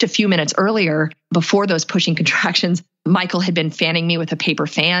 because just a few minutes earlier, before those pushing contractions, Michael had been fanning me with a paper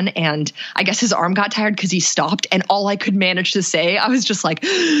fan, and I guess his arm got tired because he stopped, and all I could manage to say, I was just like,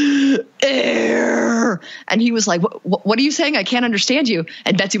 air. And he was like, what are you saying? I can't understand you.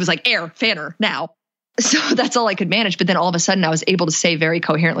 And Betsy was like, air, fanner, now. So that's all I could manage. But then all of a sudden I was able to say very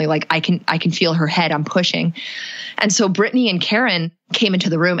coherently, like, I can feel her head. I'm pushing. And so Brittany and Karen came into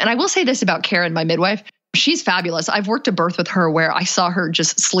the room. And I will say this about Karen, my midwife. She's fabulous. I've worked a birth with her where I saw her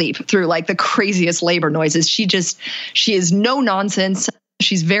just sleep through like the craziest labor noises. She is no nonsense.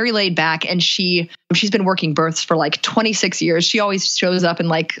 She's very laid back, and she's been working births for like 26 years. She always shows up in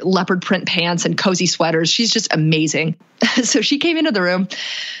like leopard print pants and cozy sweaters. She's just amazing. So she came into the room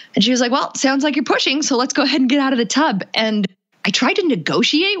and she was like, well, sounds like you're pushing, so let's go ahead and get out of the tub. And I tried to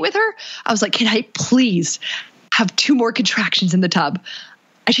negotiate with her. I was like, can I please have 2 more contractions in the tub?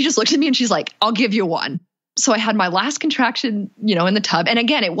 And she just looked at me and she's like, I'll give you 1. So I had my last contraction, in the tub. And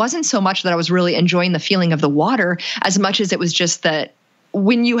again, it wasn't so much that I was really enjoying the feeling of the water as much as it was just that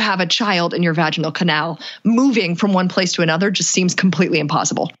when you have a child in your vaginal canal, moving from one place to another just seems completely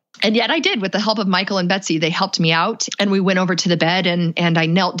impossible. And yet I did, with the help of Michael and Betsy. They helped me out, and we went over to the bed, and I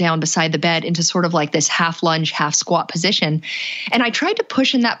knelt down beside the bed into sort of like this half lunge, half squat position. And I tried to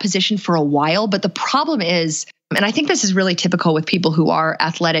push in that position for a while, but the problem is, and I think this is really typical with people who are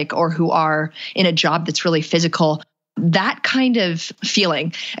athletic or who are in a job that's really physical, that kind of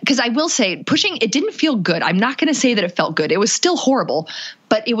feeling. Because I will say, pushing, it didn't feel good. I'm not going to say that it felt good. It was still horrible,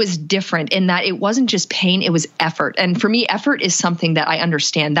 but it was different in that it wasn't just pain, it was effort. And for me, effort is something that I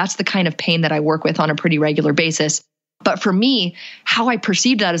understand. That's the kind of pain that I work with on a pretty regular basis. But for me, how I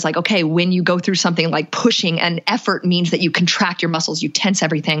perceived that is like, okay, when you go through something like pushing, and effort means that you contract your muscles, you tense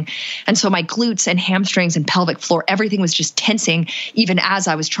everything. And so my glutes and hamstrings and pelvic floor, everything was just tensing even as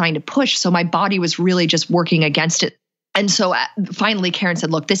I was trying to push. So my body was really just working against it. And so finally, Karen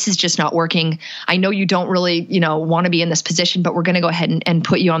said, look, this is just not working. I know you don't really, want to be in this position, but we're going to go ahead and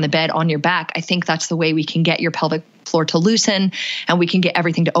put you on the bed on your back. I think that's the way we can get your pelvic floor to loosen, and we can get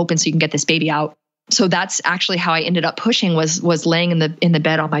everything to open so you can get this baby out. So that's actually how I ended up pushing, was laying in the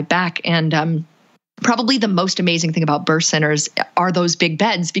bed on my back. And probably the most amazing thing about birth centers are those big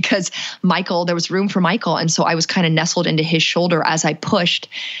beds, because there was room for Michael. And so I was kind of nestled into his shoulder as I pushed.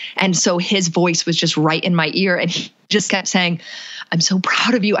 And so his voice was just right in my ear. And he just kept saying, I'm so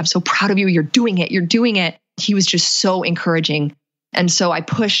proud of you. I'm so proud of you. You're doing it. You're doing it. He was just so encouraging. And so I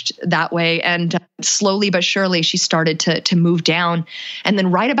pushed that way, and slowly but surely she started to move down. And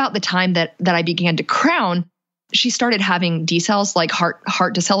then right about the time that I began to crown, she started having decels, like heart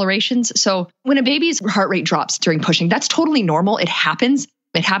decelerations. So when a baby's heart rate drops during pushing, that's totally normal. It happens.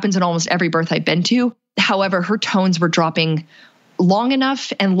 It happens in almost every birth I've been to. However, her tones were dropping long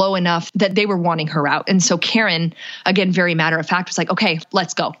enough and low enough that they were wanting her out. And so Karen, again, very matter of fact, was like, okay,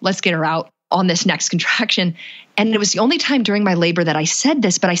 let's go. Let's get her out on this next contraction. And it was the only time during my labor that I said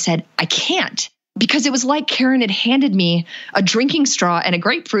this, but I said, I can't. Because it was like Karen had handed me a drinking straw and a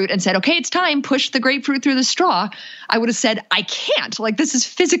grapefruit and said, okay, it's time, push the grapefruit through the straw. I would have said, I can't. Like, this is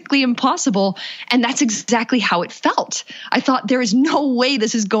physically impossible. And that's exactly how it felt. I thought, there is no way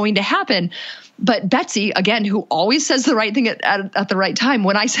this is going to happen. But Betsy, again, who always says the right thing at the right time,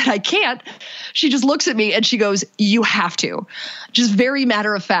 when I said I can't, she just looks at me and she goes, you have to. Just very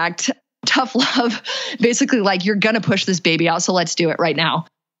matter of fact, tough love, basically like, you're going to push this baby out, so let's do it right now.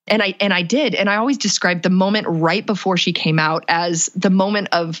 And I did. And I always described the moment right before she came out as the moment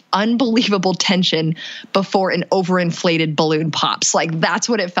of unbelievable tension before an overinflated balloon pops. Like, that's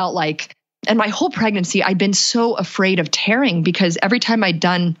what it felt like. And my whole pregnancy, I'd been so afraid of tearing, because every time I'd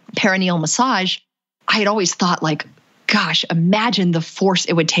done perineal massage, I had always thought, like, gosh, imagine the force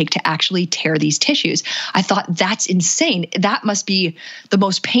it would take to actually tear these tissues. I thought, that's insane. That must be the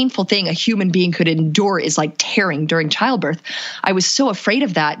most painful thing a human being could endure, is like tearing during childbirth. I was so afraid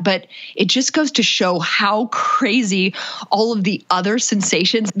of that, but it just goes to show how crazy all of the other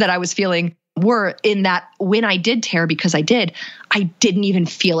sensations that I was feeling were, in that when I did tear, because I didn't even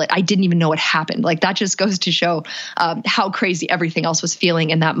feel it. I didn't even know what happened. Like, that just goes to show how crazy everything else was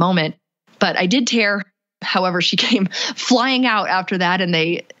feeling in that moment. But I did tear. However, she came flying out after that, and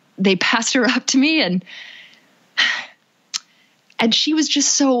they passed her up to me, and she was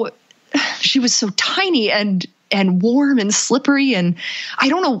just she was so tiny, and and warm and slippery. And I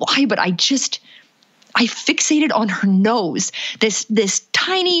don't know why, but I fixated on her nose, this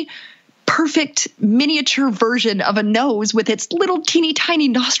tiny, perfect miniature version of a nose with its little teeny tiny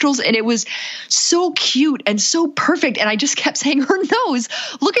nostrils. And it was so cute and so perfect. And I just kept saying, her nose,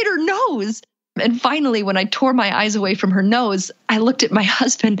 look at her nose. And finally, when I tore my eyes away from her nose, I looked at my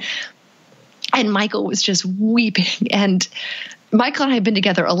husband, and Michael was just weeping. And Michael and I had been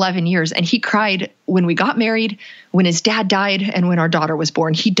together 11 years, and he cried when we got married, when his dad died, and when our daughter was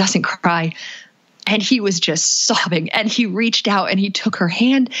born. He doesn't cry. And he was just sobbing, and he reached out and he took her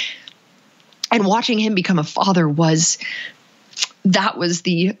hand. And watching him become a father was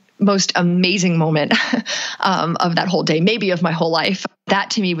the most amazing moment of that whole day, maybe of my whole life.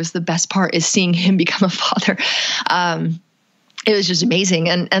 That to me was the best part, is seeing him become a father. It was just amazing.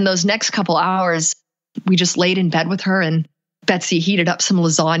 And those next couple hours, we just laid in bed with her, and Betsy heated up some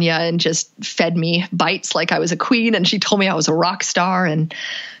lasagna and just fed me bites like I was a queen. And she told me I was a rock star. And,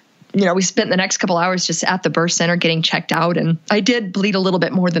 we spent the next couple hours just at the birth center getting checked out. And I did bleed a little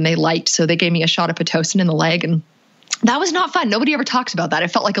bit more than they liked. So they gave me a shot of Pitocin in the leg. And that was not fun. Nobody ever talks about that. It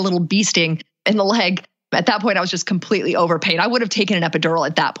felt like a little bee sting in the leg. At that point, I was just completely overpaid. I would have taken an epidural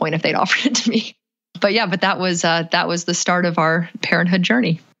at that point if they'd offered it to me. But that was the start of our parenthood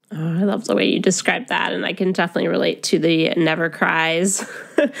journey. Oh, I love the way you described that. And I can definitely relate to the never cries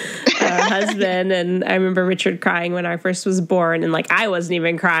husband. And I remember Richard crying when I first was born. And I wasn't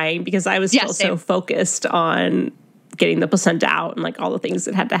even crying because I was still so focused on getting the placenta out and all the things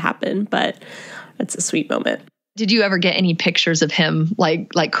that had to happen. But it's a sweet moment. Did you ever get any pictures of him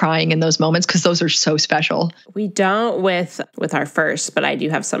like crying in those moments? Because those are so special. We don't with our first, but I do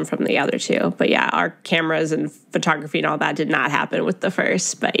have some from the other two. But yeah, our cameras and photography and all that did not happen with the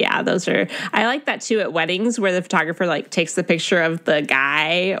first. But yeah, I like that too at weddings, where the photographer takes the picture of the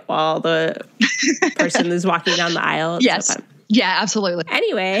guy while the person is walking down the aisle. It's yes. So fun. Yeah, absolutely.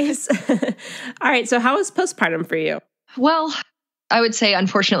 Anyways. All right. So how was postpartum for you? Well, I would say,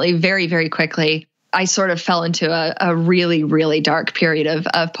 unfortunately, very, very quickly, I sort of fell into a really, really dark period of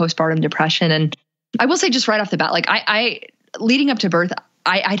postpartum depression. And I will say just right off the bat, I leading up to birth,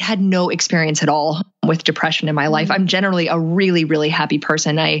 I'd had no experience at all with depression in my life. I'm generally a really, really happy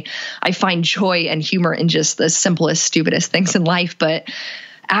person. I find joy and humor in just the simplest, stupidest things in life. But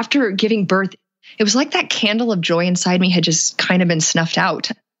after giving birth, it was like that candle of joy inside me had just kind of been snuffed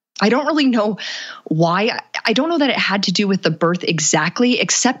out. I don't really know why. I don't know that it had to do with the birth exactly,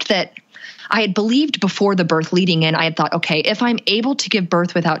 except that I had believed before the birth leading in, I had thought, okay, if I'm able to give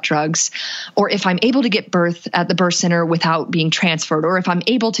birth without drugs, or if I'm able to get birth at the birth center without being transferred, or if I'm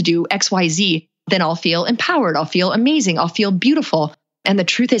able to do XYZ, then I'll feel empowered. I'll feel amazing. I'll feel beautiful. And the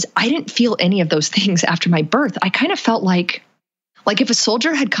truth is, I didn't feel any of those things after my birth. I kind of felt like if a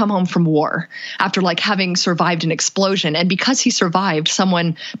soldier had come home from war after having survived an explosion, and because he survived,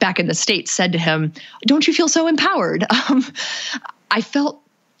 someone back in the States said to him, "Don't you feel so empowered?" I felt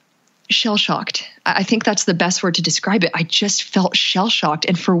shell-shocked. I think that's the best word to describe it. I just felt shell-shocked.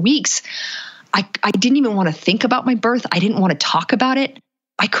 And for weeks, I didn't even want to think about my birth. I didn't want to talk about it.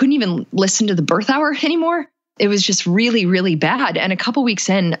 I couldn't even listen to the birth hour anymore. It was just really, really bad. And a couple weeks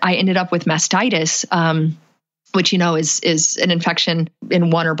in, I ended up with mastitis, which, is an infection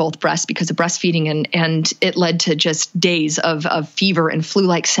in one or both breasts because of breastfeeding. And it led to just days of fever and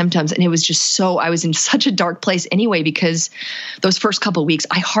flu-like symptoms. And it was just I was in such a dark place anyway, because those first couple of weeks,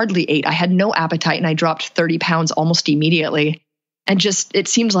 I hardly ate. I had no appetite, and I dropped 30 pounds almost immediately. And it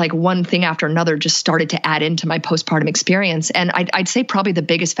seems like one thing after another just started to add into my postpartum experience. And I'd say probably the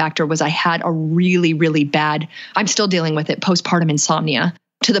biggest factor was I had a really, really bad, I'm still dealing with it, postpartum insomnia.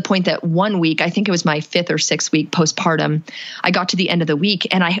 To the point that 1 week, I think it was my 5th or 6th week postpartum, I got to the end of the week,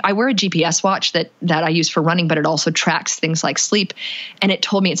 and I wear a GPS watch that I use for running, but it also tracks things like sleep. And it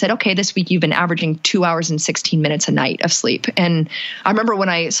told me, it said, okay, this week you've been averaging 2 hours and 16 minutes a night of sleep. And I remember when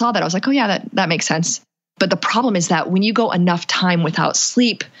I saw that, I was like, oh yeah, that makes sense. But the problem is that when you go enough time without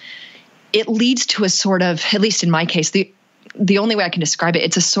sleep, it leads to a sort of, at least in my case, the only way I can describe it,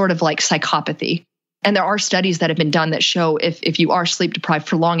 it's a sort of psychopathy. And there are studies that have been done that show if you are sleep deprived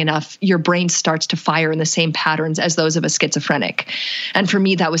for long enough, your brain starts to fire in the same patterns as those of a schizophrenic. And for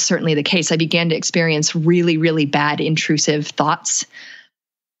me, that was certainly the case. I began to experience really, really bad intrusive thoughts.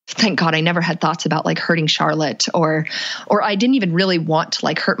 Thank God I never had thoughts about hurting Charlotte, or I didn't even really want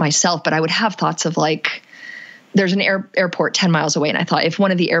to hurt myself, but I would have thoughts of there's an airport 10 miles away. And I thought if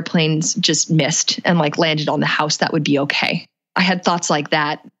one of the airplanes just missed and landed on the house, that would be okay. I had thoughts like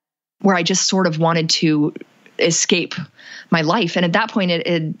that, where I just sort of wanted to escape my life. And at that point,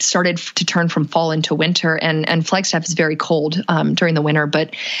 it started to turn from fall into winter, and Flagstaff is very cold during the winter.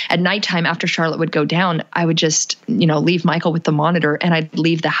 But at nighttime, after Charlotte would go down, I would just, leave Michael with the monitor, and I'd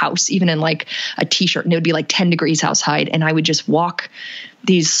leave the house, even in like a t-shirt, and it would be like 10 degrees outside. And I would just walk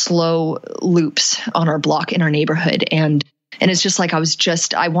these slow loops on our block in our neighborhood. And it's just like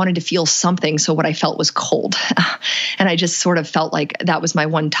I wanted to feel something. So what I felt was cold. And I just sort of felt like that was my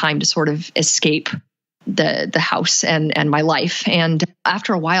one time to sort of escape the house and my life. And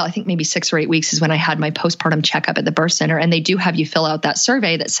after a while, I think maybe 6 or 8 weeks is when I had my postpartum checkup at the birth center. And they do have you fill out that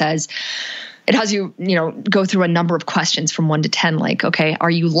survey that says, it has you, go through a number of questions from 1 to 10, like, okay, are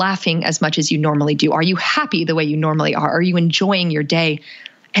you laughing as much as you normally do? Are you happy the way you normally are? Are you enjoying your day?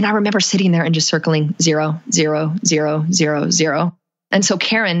 And I remember sitting there and just circling 0, 0, 0, 0, 0. And so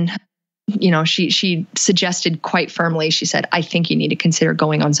Karen, she suggested quite firmly, she said, I think you need to consider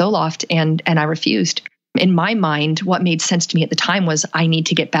going on Zoloft. And I refused. In my mind, what made sense to me at the time was I need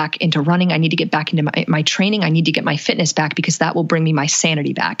to get back into running. I need to get back into my training. I need to get my fitness back because that will bring me my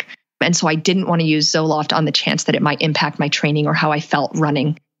sanity back. And so I didn't want to use Zoloft on the chance that it might impact my training or how I felt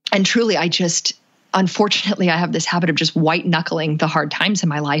running. And truly, unfortunately, I have this habit of just white knuckling the hard times in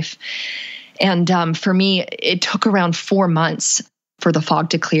my life. And for me, it took around 4 months for the fog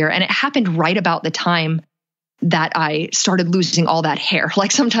to clear. And it happened right about the time that I started losing all that hair.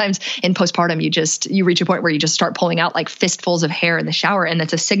 Like sometimes in postpartum, you reach a point where you just start pulling out like fistfuls of hair in the shower. And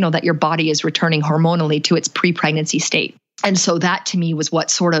that's a signal that your body is returning hormonally to its pre-pregnancy state. And so that to me was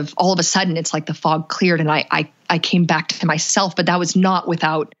what sort of all of a sudden it's like the fog cleared and I came back to myself. But that was not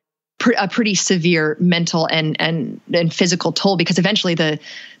without a pretty severe mental and physical toll, because eventually the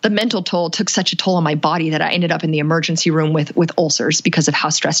mental toll took such a toll on my body that I ended up in the emergency room with ulcers because of how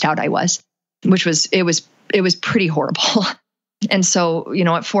stressed out I was, which was pretty horrible. And so,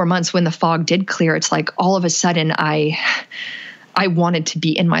 at 4 months when the fog did clear, it's like all of a sudden I wanted to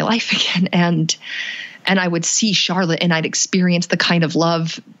be in my life again. And I would see Charlotte and I'd experience the kind of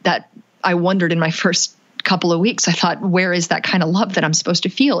love that I wondered in my first couple of weeks. I thought, where is that kind of love that I'm supposed to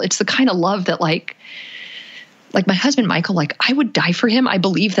feel? It's the kind of love that like my husband, Michael, like I would die for him. I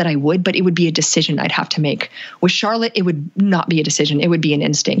believe that I would, but it would be a decision I'd have to make. With Charlotte, it would not be a decision. It would be an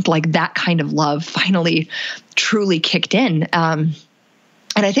instinct. Like that kind of love finally truly kicked in.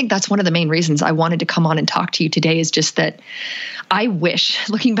 And I think that's one of the main reasons I wanted to come on and talk to you today is just that I wish,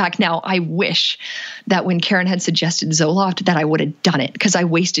 looking back now, I wish that when Karen had suggested Zoloft that I would have done it because I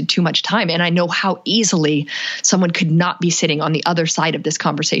wasted too much time. And I know how easily someone could not be sitting on the other side of this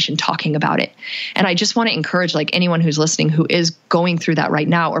conversation talking about it. And I just want to encourage like anyone who's listening who is going through that right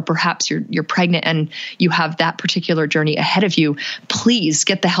now, or perhaps you're pregnant and you have that particular journey ahead of you, please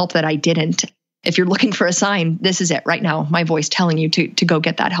get the help that I didn't. If you're looking for a sign, this is it right now. My voice telling you to go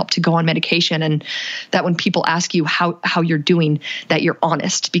get that help, to go on medication. And that when people ask you how you're doing, that you're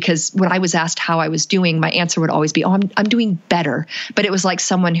honest. Because when I was asked how I was doing, my answer would always be, I'm doing better. But it was like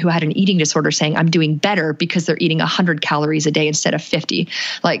someone who had an eating disorder saying, I'm doing better because they're eating 100 calories a day instead of 50.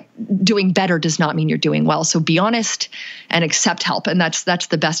 Like doing better does not mean you're doing well. So be honest and accept help. And that's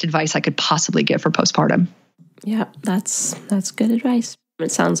the best advice I could possibly give for postpartum. Yeah, that's good advice.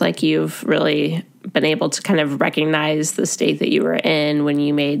 It sounds like you've really been able to kind of recognize the state that you were in when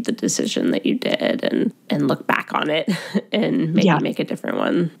you made the decision that you did and look back on it and maybe make a different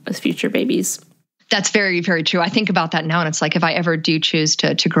one with future babies. That's very, very true. I think about that now, and it's like if I ever do choose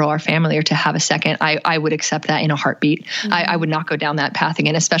to grow our family or to have a second, I would accept that in a heartbeat. Mm-hmm. I would not go down that path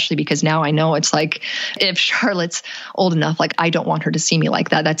again, especially because now I know it's like if Charlotte's old enough, like I don't want her to see me like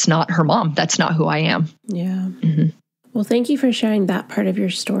that. That's not her mom. That's not who I am. Yeah. Mm-hmm. Well, thank you for sharing that part of your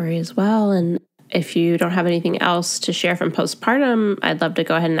story as well. And if you don't have anything else to share from postpartum, I'd love to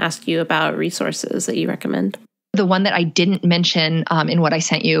go ahead and ask you about resources that you recommend. The one that I didn't mention in what I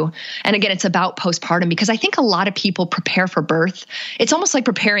sent you, and again, it's about postpartum, because I think a lot of people prepare for birth. It's almost like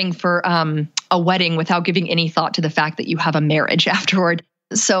preparing for a wedding without giving any thought to the fact that you have a marriage afterward.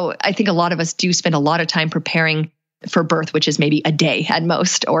 So I think a lot of us do spend a lot of time preparing for birth, which is maybe a day at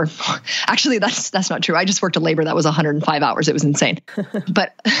most, or actually that's not true. I just worked a labor that was 105 hours. It was insane,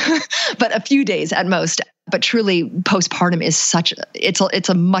 but a few days at most. But truly, postpartum is it's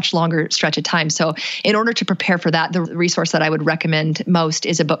a much longer stretch of time. So in order to prepare for that, the resource that I would recommend most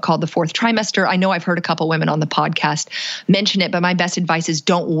is a book called The Fourth Trimester. I know I've heard a couple women on the podcast mention it, but my best advice is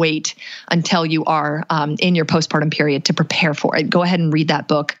don't wait until you are in your postpartum period to prepare for it. Go ahead and read that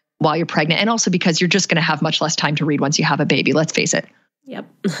book while you're pregnant. And also because you're just going to have much less time to read once you have a baby. Let's face it. Yep.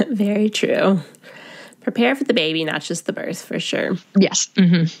 Very true. Prepare for the baby, not just the birth, for sure. Yes.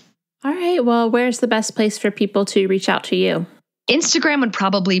 Mm-hmm. All right. Well, where's the best place for people to reach out to you? Instagram would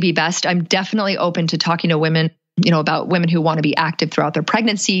probably be best. I'm definitely open to talking to women, about women who want to be active throughout their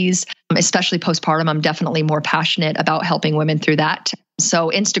pregnancies, especially postpartum. I'm definitely more passionate about helping women through that.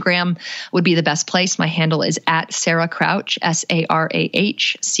 So Instagram would be the best place. My handle is at Sarah Crouch,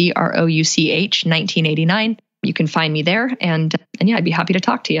 SarahCrouch 1989. You can find me there. And yeah, I'd be happy to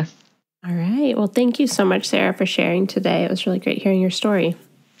talk to you. All right. Well, thank you so much, Sarah, for sharing today. It was really great hearing your story.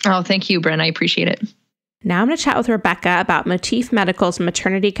 Oh, thank you, Bryn. I appreciate it. Now I'm going to chat with Rebecca about Motif Medical's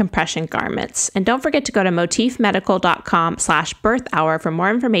maternity compression garments. And don't forget to go to motifmedical.com/birthhour for more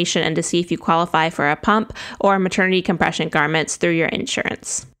information and to see if you qualify for a pump or maternity compression garments through your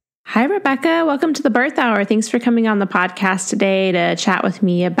insurance. Hi, Rebecca. Welcome to the Birth Hour. Thanks for coming on the podcast today to chat with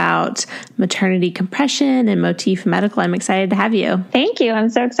me about maternity compression and Motif Medical. I'm excited to have you. Thank you.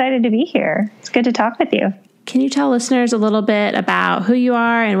 I'm so excited to be here. It's good to talk with you. Can you tell listeners a little bit about who you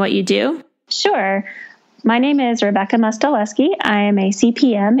are and what you do? Sure. My name is Rebecca Mostaleski. I am a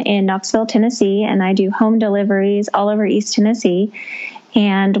CPM in Knoxville, Tennessee, and I do home deliveries all over East Tennessee.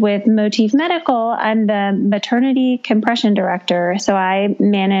 And with Motif Medical, I'm the maternity compression director. So I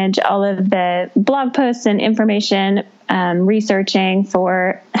manage all of the blog posts and information researching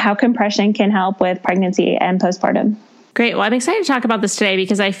for how compression can help with pregnancy and postpartum. Great. Well, I'm excited to talk about this today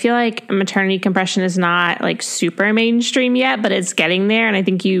because I feel like maternity compression is not like super mainstream yet, but it's getting there. And I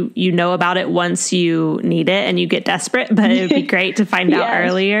think you know about it once you need it and you get desperate, but it would be great to find out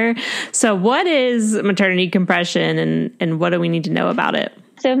earlier. So what is maternity compression and what do we need to know about it?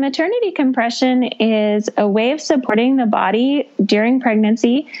 So maternity compression is a way of supporting the body during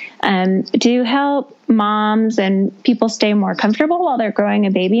pregnancy to help moms and people stay more comfortable while they're growing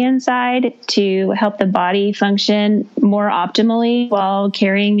a baby inside, to help the body function more optimally while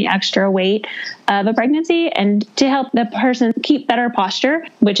carrying the extra weight of a pregnancy, and to help the person keep better posture,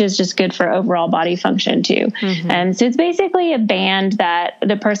 which is just good for overall body function too. And so it's basically a band that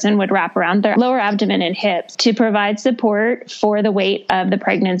the person would wrap around their lower abdomen and hips to provide support for the weight of the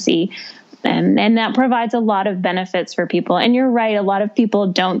pregnancy. And that provides a lot of benefits for people. And you're right, a lot of people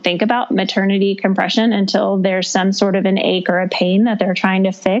don't think about maternity compression until there's some sort of an ache or a pain that they're trying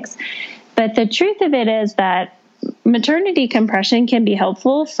to fix. But the truth of it is that maternity compression can be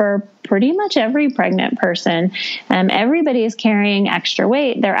helpful for pretty much every pregnant person. Everybody is carrying extra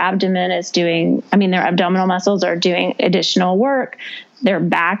weight. Their abdomen is their abdominal muscles are doing additional work. Their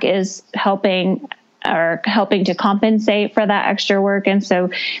back is helping to compensate for that extra work. And so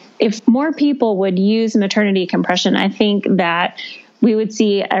if more people would use maternity compression, I think that we would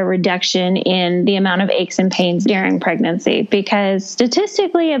see a reduction in the amount of aches and pains during pregnancy, because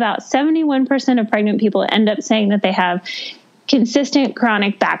statistically about 71% of pregnant people end up saying that they have consistent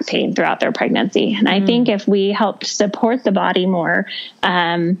chronic back pain throughout their pregnancy. And I think if we helped support the body more,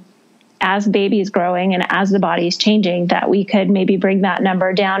 as baby is growing and as the body is changing, that we could maybe bring that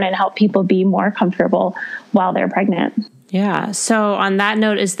number down and help people be more comfortable while they're pregnant. Yeah. So on that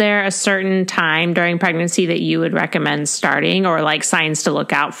note, is there a certain time during pregnancy that you would recommend starting, or like signs to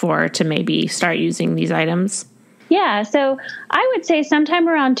look out for to maybe start using these items? Yeah, so I would say sometime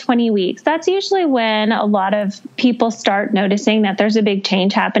around 20 weeks. That's usually when a lot of people start noticing that there's a big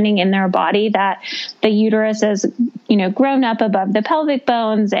change happening in their body, that the uterus has, grown up above the pelvic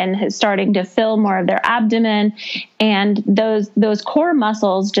bones and is starting to fill more of their abdomen. And those core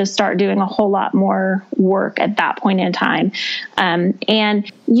muscles just start doing a whole lot more work at that point in time. And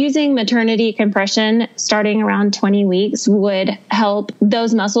using maternity compression starting around 20 weeks would help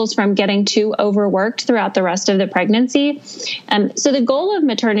those muscles from getting too overworked throughout the rest of the pregnancy. So the goal of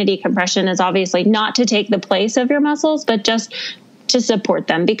maternity compression is obviously not to take the place of your muscles, but just to support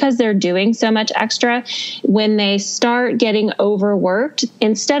them, because they're doing so much extra. When they start getting overworked,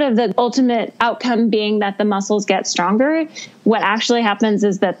 instead of the ultimate outcome being that the muscles get stronger, what actually happens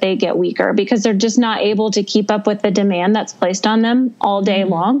is that they get weaker, because they're just not able to keep up with the demand that's placed on them all day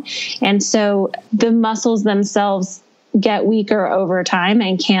long. And so the muscles themselves get weaker over time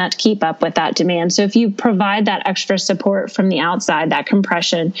and can't keep up with that demand. So if you provide that extra support from the outside, that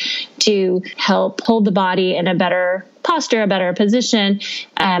compression to help hold the body in a better posture, a better position,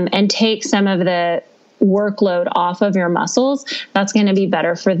 and take some of the workload off of your muscles, that's going to be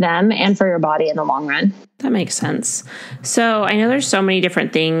better for them and for your body in the long run. That makes sense. So I know there's so many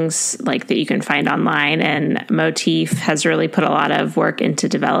different things like that you can find online, and Motif has really put a lot of work into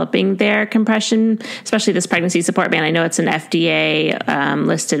developing their compression, especially this pregnancy support band. I know it's an FDA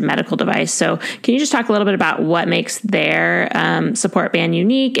listed medical device. So can you just talk a little bit about what makes their support band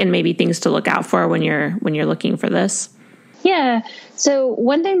unique and maybe things to look out for when you're looking for this? Yeah. So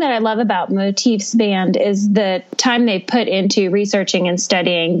one thing that I love about Motif's band is the time they put into researching and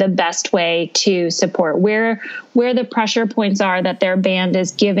studying the best way to support where the pressure points are that their band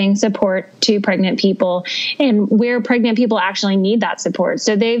is giving support to pregnant people and where pregnant people actually need that support.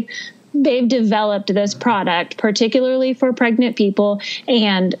 So they've developed this product particularly for pregnant people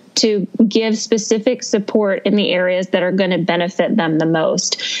and to give specific support in the areas that are going to benefit them the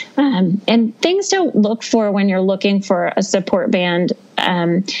most. And things to look for when you're looking for a support band.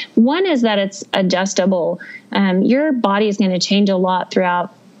 One is that it's adjustable. Your body is going to change a lot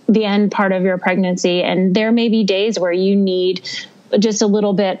throughout the end part of your pregnancy. And there may be days where you need just a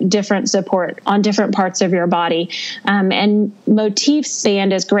little bit different support on different parts of your body. And Motif's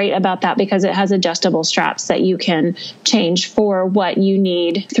band is great about that because it has adjustable straps that you can change for what you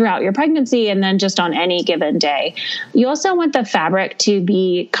need throughout your pregnancy and then just on any given day. You also want the fabric to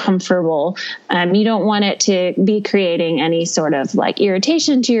be comfortable. You don't want it to be creating any sort of like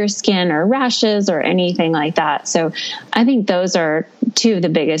irritation to your skin or rashes or anything like that. So I think those are two of the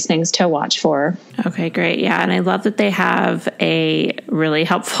biggest things to watch for. Okay, great. Yeah. And I love that they have a really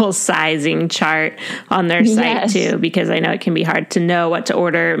helpful sizing chart on their site too, because I know it can be hard to know what to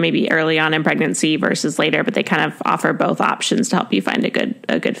order maybe early on in pregnancy versus later, but they kind of offer both options to help you find a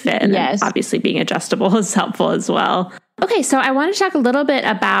good fit. And then obviously being adjustable is helpful as well. Okay, so I want to talk a little bit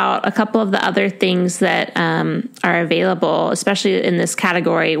about a couple of the other things that are available, especially in this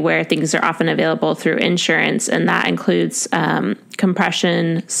category where things are often available through insurance, and that includes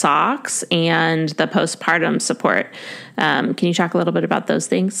compression socks and the postpartum support. Can you talk a little bit about those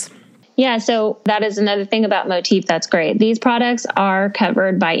things? Yeah, so that is another thing about Motif that's great. These products are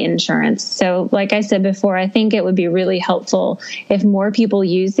covered by insurance. So like I said before, I think it would be really helpful if more people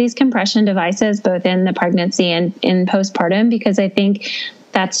use these compression devices, both in the pregnancy and in postpartum, because I think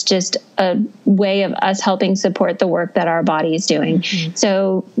that's just a way of us helping support the work that our body is doing. Mm-hmm.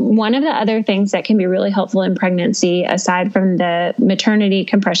 So one of the other things that can be really helpful in pregnancy, aside from the maternity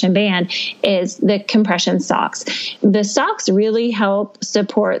compression band, is the compression socks. The socks really help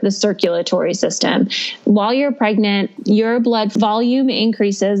support the circulatory system. While you're pregnant, your blood volume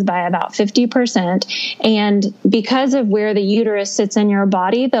increases by about 50%. And because of where the uterus sits in your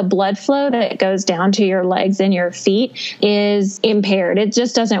body, the blood flow that goes down to your legs and your feet is impaired. It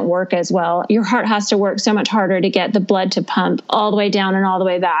just doesn't work as well. Your heart has to work so much harder to get the blood to pump all the way down and all the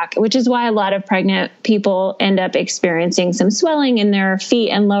way back, which is why a lot of pregnant people end up experiencing some swelling in their feet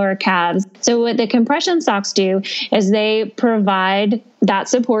and lower calves. So what the compression socks do is they provide that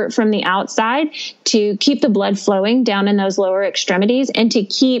support from the outside to keep the blood flowing down in those lower extremities and to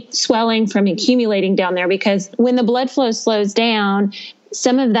keep swelling from accumulating down there, because when the blood flow slows down,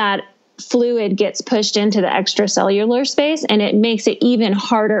 some of that fluid gets pushed into the extracellular space, and it makes it even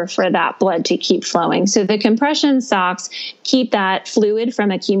harder for that blood to keep flowing. So the compression socks keep that fluid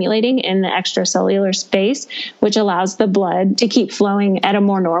from accumulating in the extracellular space, which allows the blood to keep flowing at a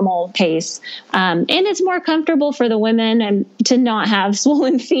more normal pace. And it's more comfortable for the women and to not have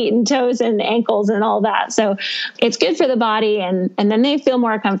swollen feet and toes and ankles and all that. So it's good for the body, and then they feel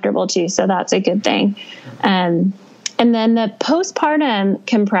more comfortable too. So that's a good thing. And then the postpartum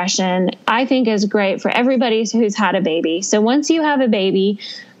compression, I think, is great for everybody who's had a baby. So once you have a baby,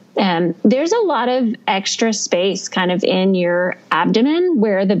 there's a lot of extra space kind of in your abdomen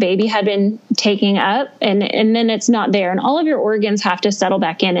where the baby had been taking up, and then it's not there. And all of your organs have to settle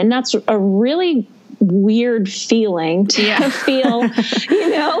back in. And that's a really weird feeling to feel,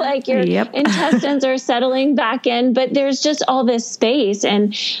 like your intestines are settling back in, but there's just all this space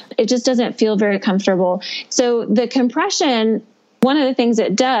and it just doesn't feel very comfortable. So the compression, one of the things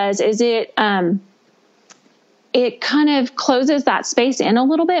it does is it kind of closes that space in a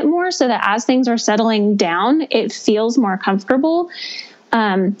little bit more so that as things are settling down, it feels more comfortable.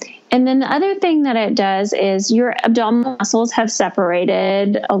 And then the other thing that it does is your abdominal muscles have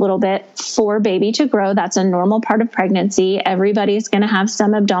separated a little bit for baby to grow. That's a normal part of pregnancy. Everybody's going to have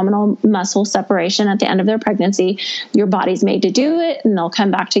some abdominal muscle separation at the end of their pregnancy. Your body's made to do it, and they'll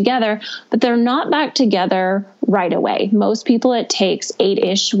come back together, but they're not back together right away. Most people, it takes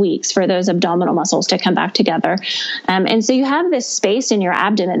 8-ish weeks for those abdominal muscles to come back together. And so you have this space in your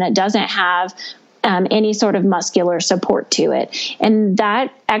abdomen that doesn't have any sort of muscular support to it. And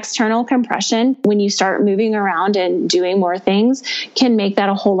that external compression, when you start moving around and doing more things, can make that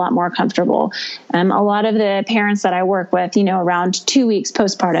a whole lot more comfortable. A lot of the parents that I work with, around 2 weeks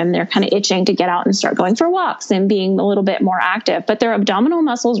postpartum, they're kind of itching to get out and start going for walks and being a little bit more active, but their abdominal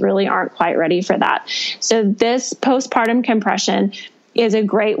muscles really aren't quite ready for that. So this postpartum compression is a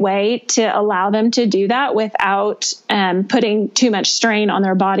great way to allow them to do that without putting too much strain on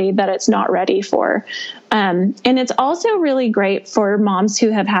their body that it's not ready for. And it's also really great for moms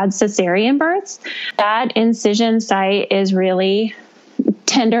who have had cesarean births. That incision site is really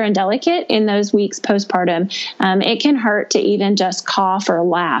tender and delicate in those weeks postpartum. It can hurt to even just cough or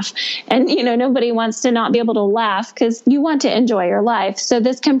laugh. And, nobody wants to not be able to laugh because you want to enjoy your life. So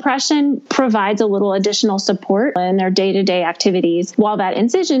this compression provides a little additional support in their day-to-day activities while that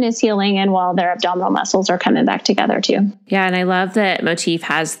incision is healing and while their abdominal muscles are coming back together too. Yeah. And I love that Motif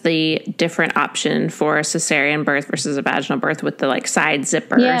has the different option for a cesarean birth versus a vaginal birth with the side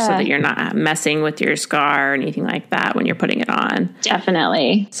zipper so that you're not messing with your scar or anything like that when you're putting it on. Definitely.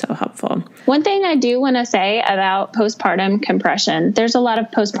 So helpful. One thing I do want to say about postpartum compression, there's a lot of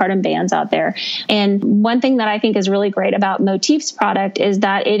postpartum bands out there. And one thing that I think is really great about Motif's product is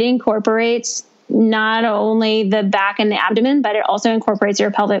that it incorporates not only the back and the abdomen, but it also incorporates your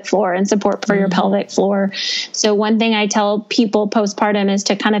pelvic floor and support for your pelvic floor. So one thing I tell people postpartum is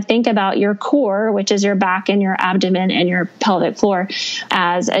to kind of think about your core, which is your back and your abdomen and your pelvic floor,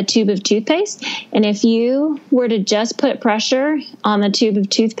 as a tube of toothpaste. And if you were to just put pressure on the tube of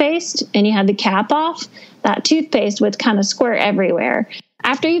toothpaste and you had the cap off, that toothpaste would kind of squirt everywhere.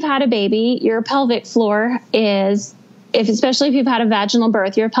 After you've had a baby, your pelvic floor is, especially if you've had a vaginal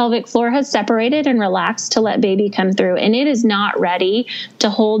birth, your pelvic floor has separated and relaxed to let baby come through. And it is not ready to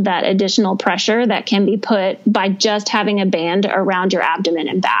hold that additional pressure that can be put by just having a band around your abdomen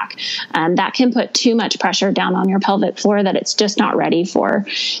and back. That can put too much pressure down on your pelvic floor that it's just not ready for.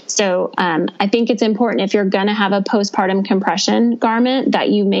 So I think it's important if you're going to have a postpartum compression garment that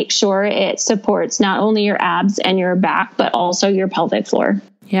you make sure it supports not only your abs and your back, but also your pelvic floor.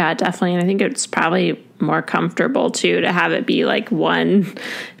 Yeah, definitely. And I think it's probably more comfortable too to have it be one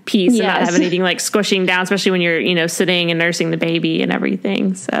piece and not have anything squishing down, especially when you're, sitting and nursing the baby and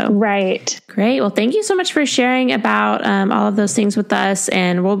everything. So right. Great. Well, thank you so much for sharing about all of those things with us.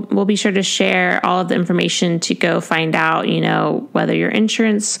 And we'll be sure to share all of the information to go find out, whether your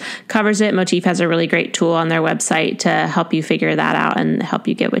insurance covers it. Motif has a really great tool on their website to help you figure that out and help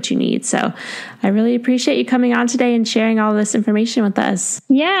you get what you need. So I really appreciate you coming on today and sharing all this information with us.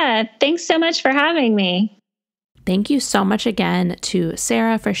 Yeah. Thanks so much for having me. Thank you so much again to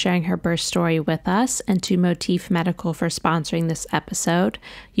Sarah for sharing her birth story with us and to Motif Medical for sponsoring this episode.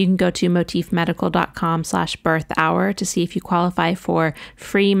 You can go to motifmedical.com/birthhour to see if you qualify for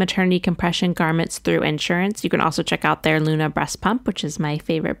free maternity compression garments through insurance. You can also check out their Luna breast pump, which is my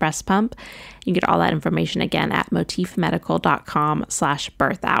favorite breast pump. You can get all that information again at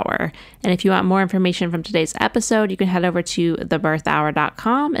motifmedical.com/birthhour. And if you want more information from today's episode, you can head over to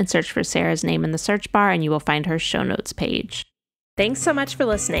thebirthhour.com and search for Sarah's name in the search bar, and you will find her show notes page. Thanks so much for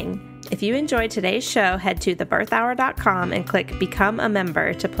listening. If you enjoyed today's show, head to thebirthhour.com and click Become a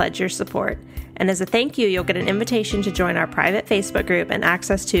Member to pledge your support. And as a thank you, you'll get an invitation to join our private Facebook group and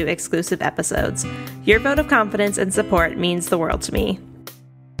access to exclusive episodes. Your vote of confidence and support means the world to me.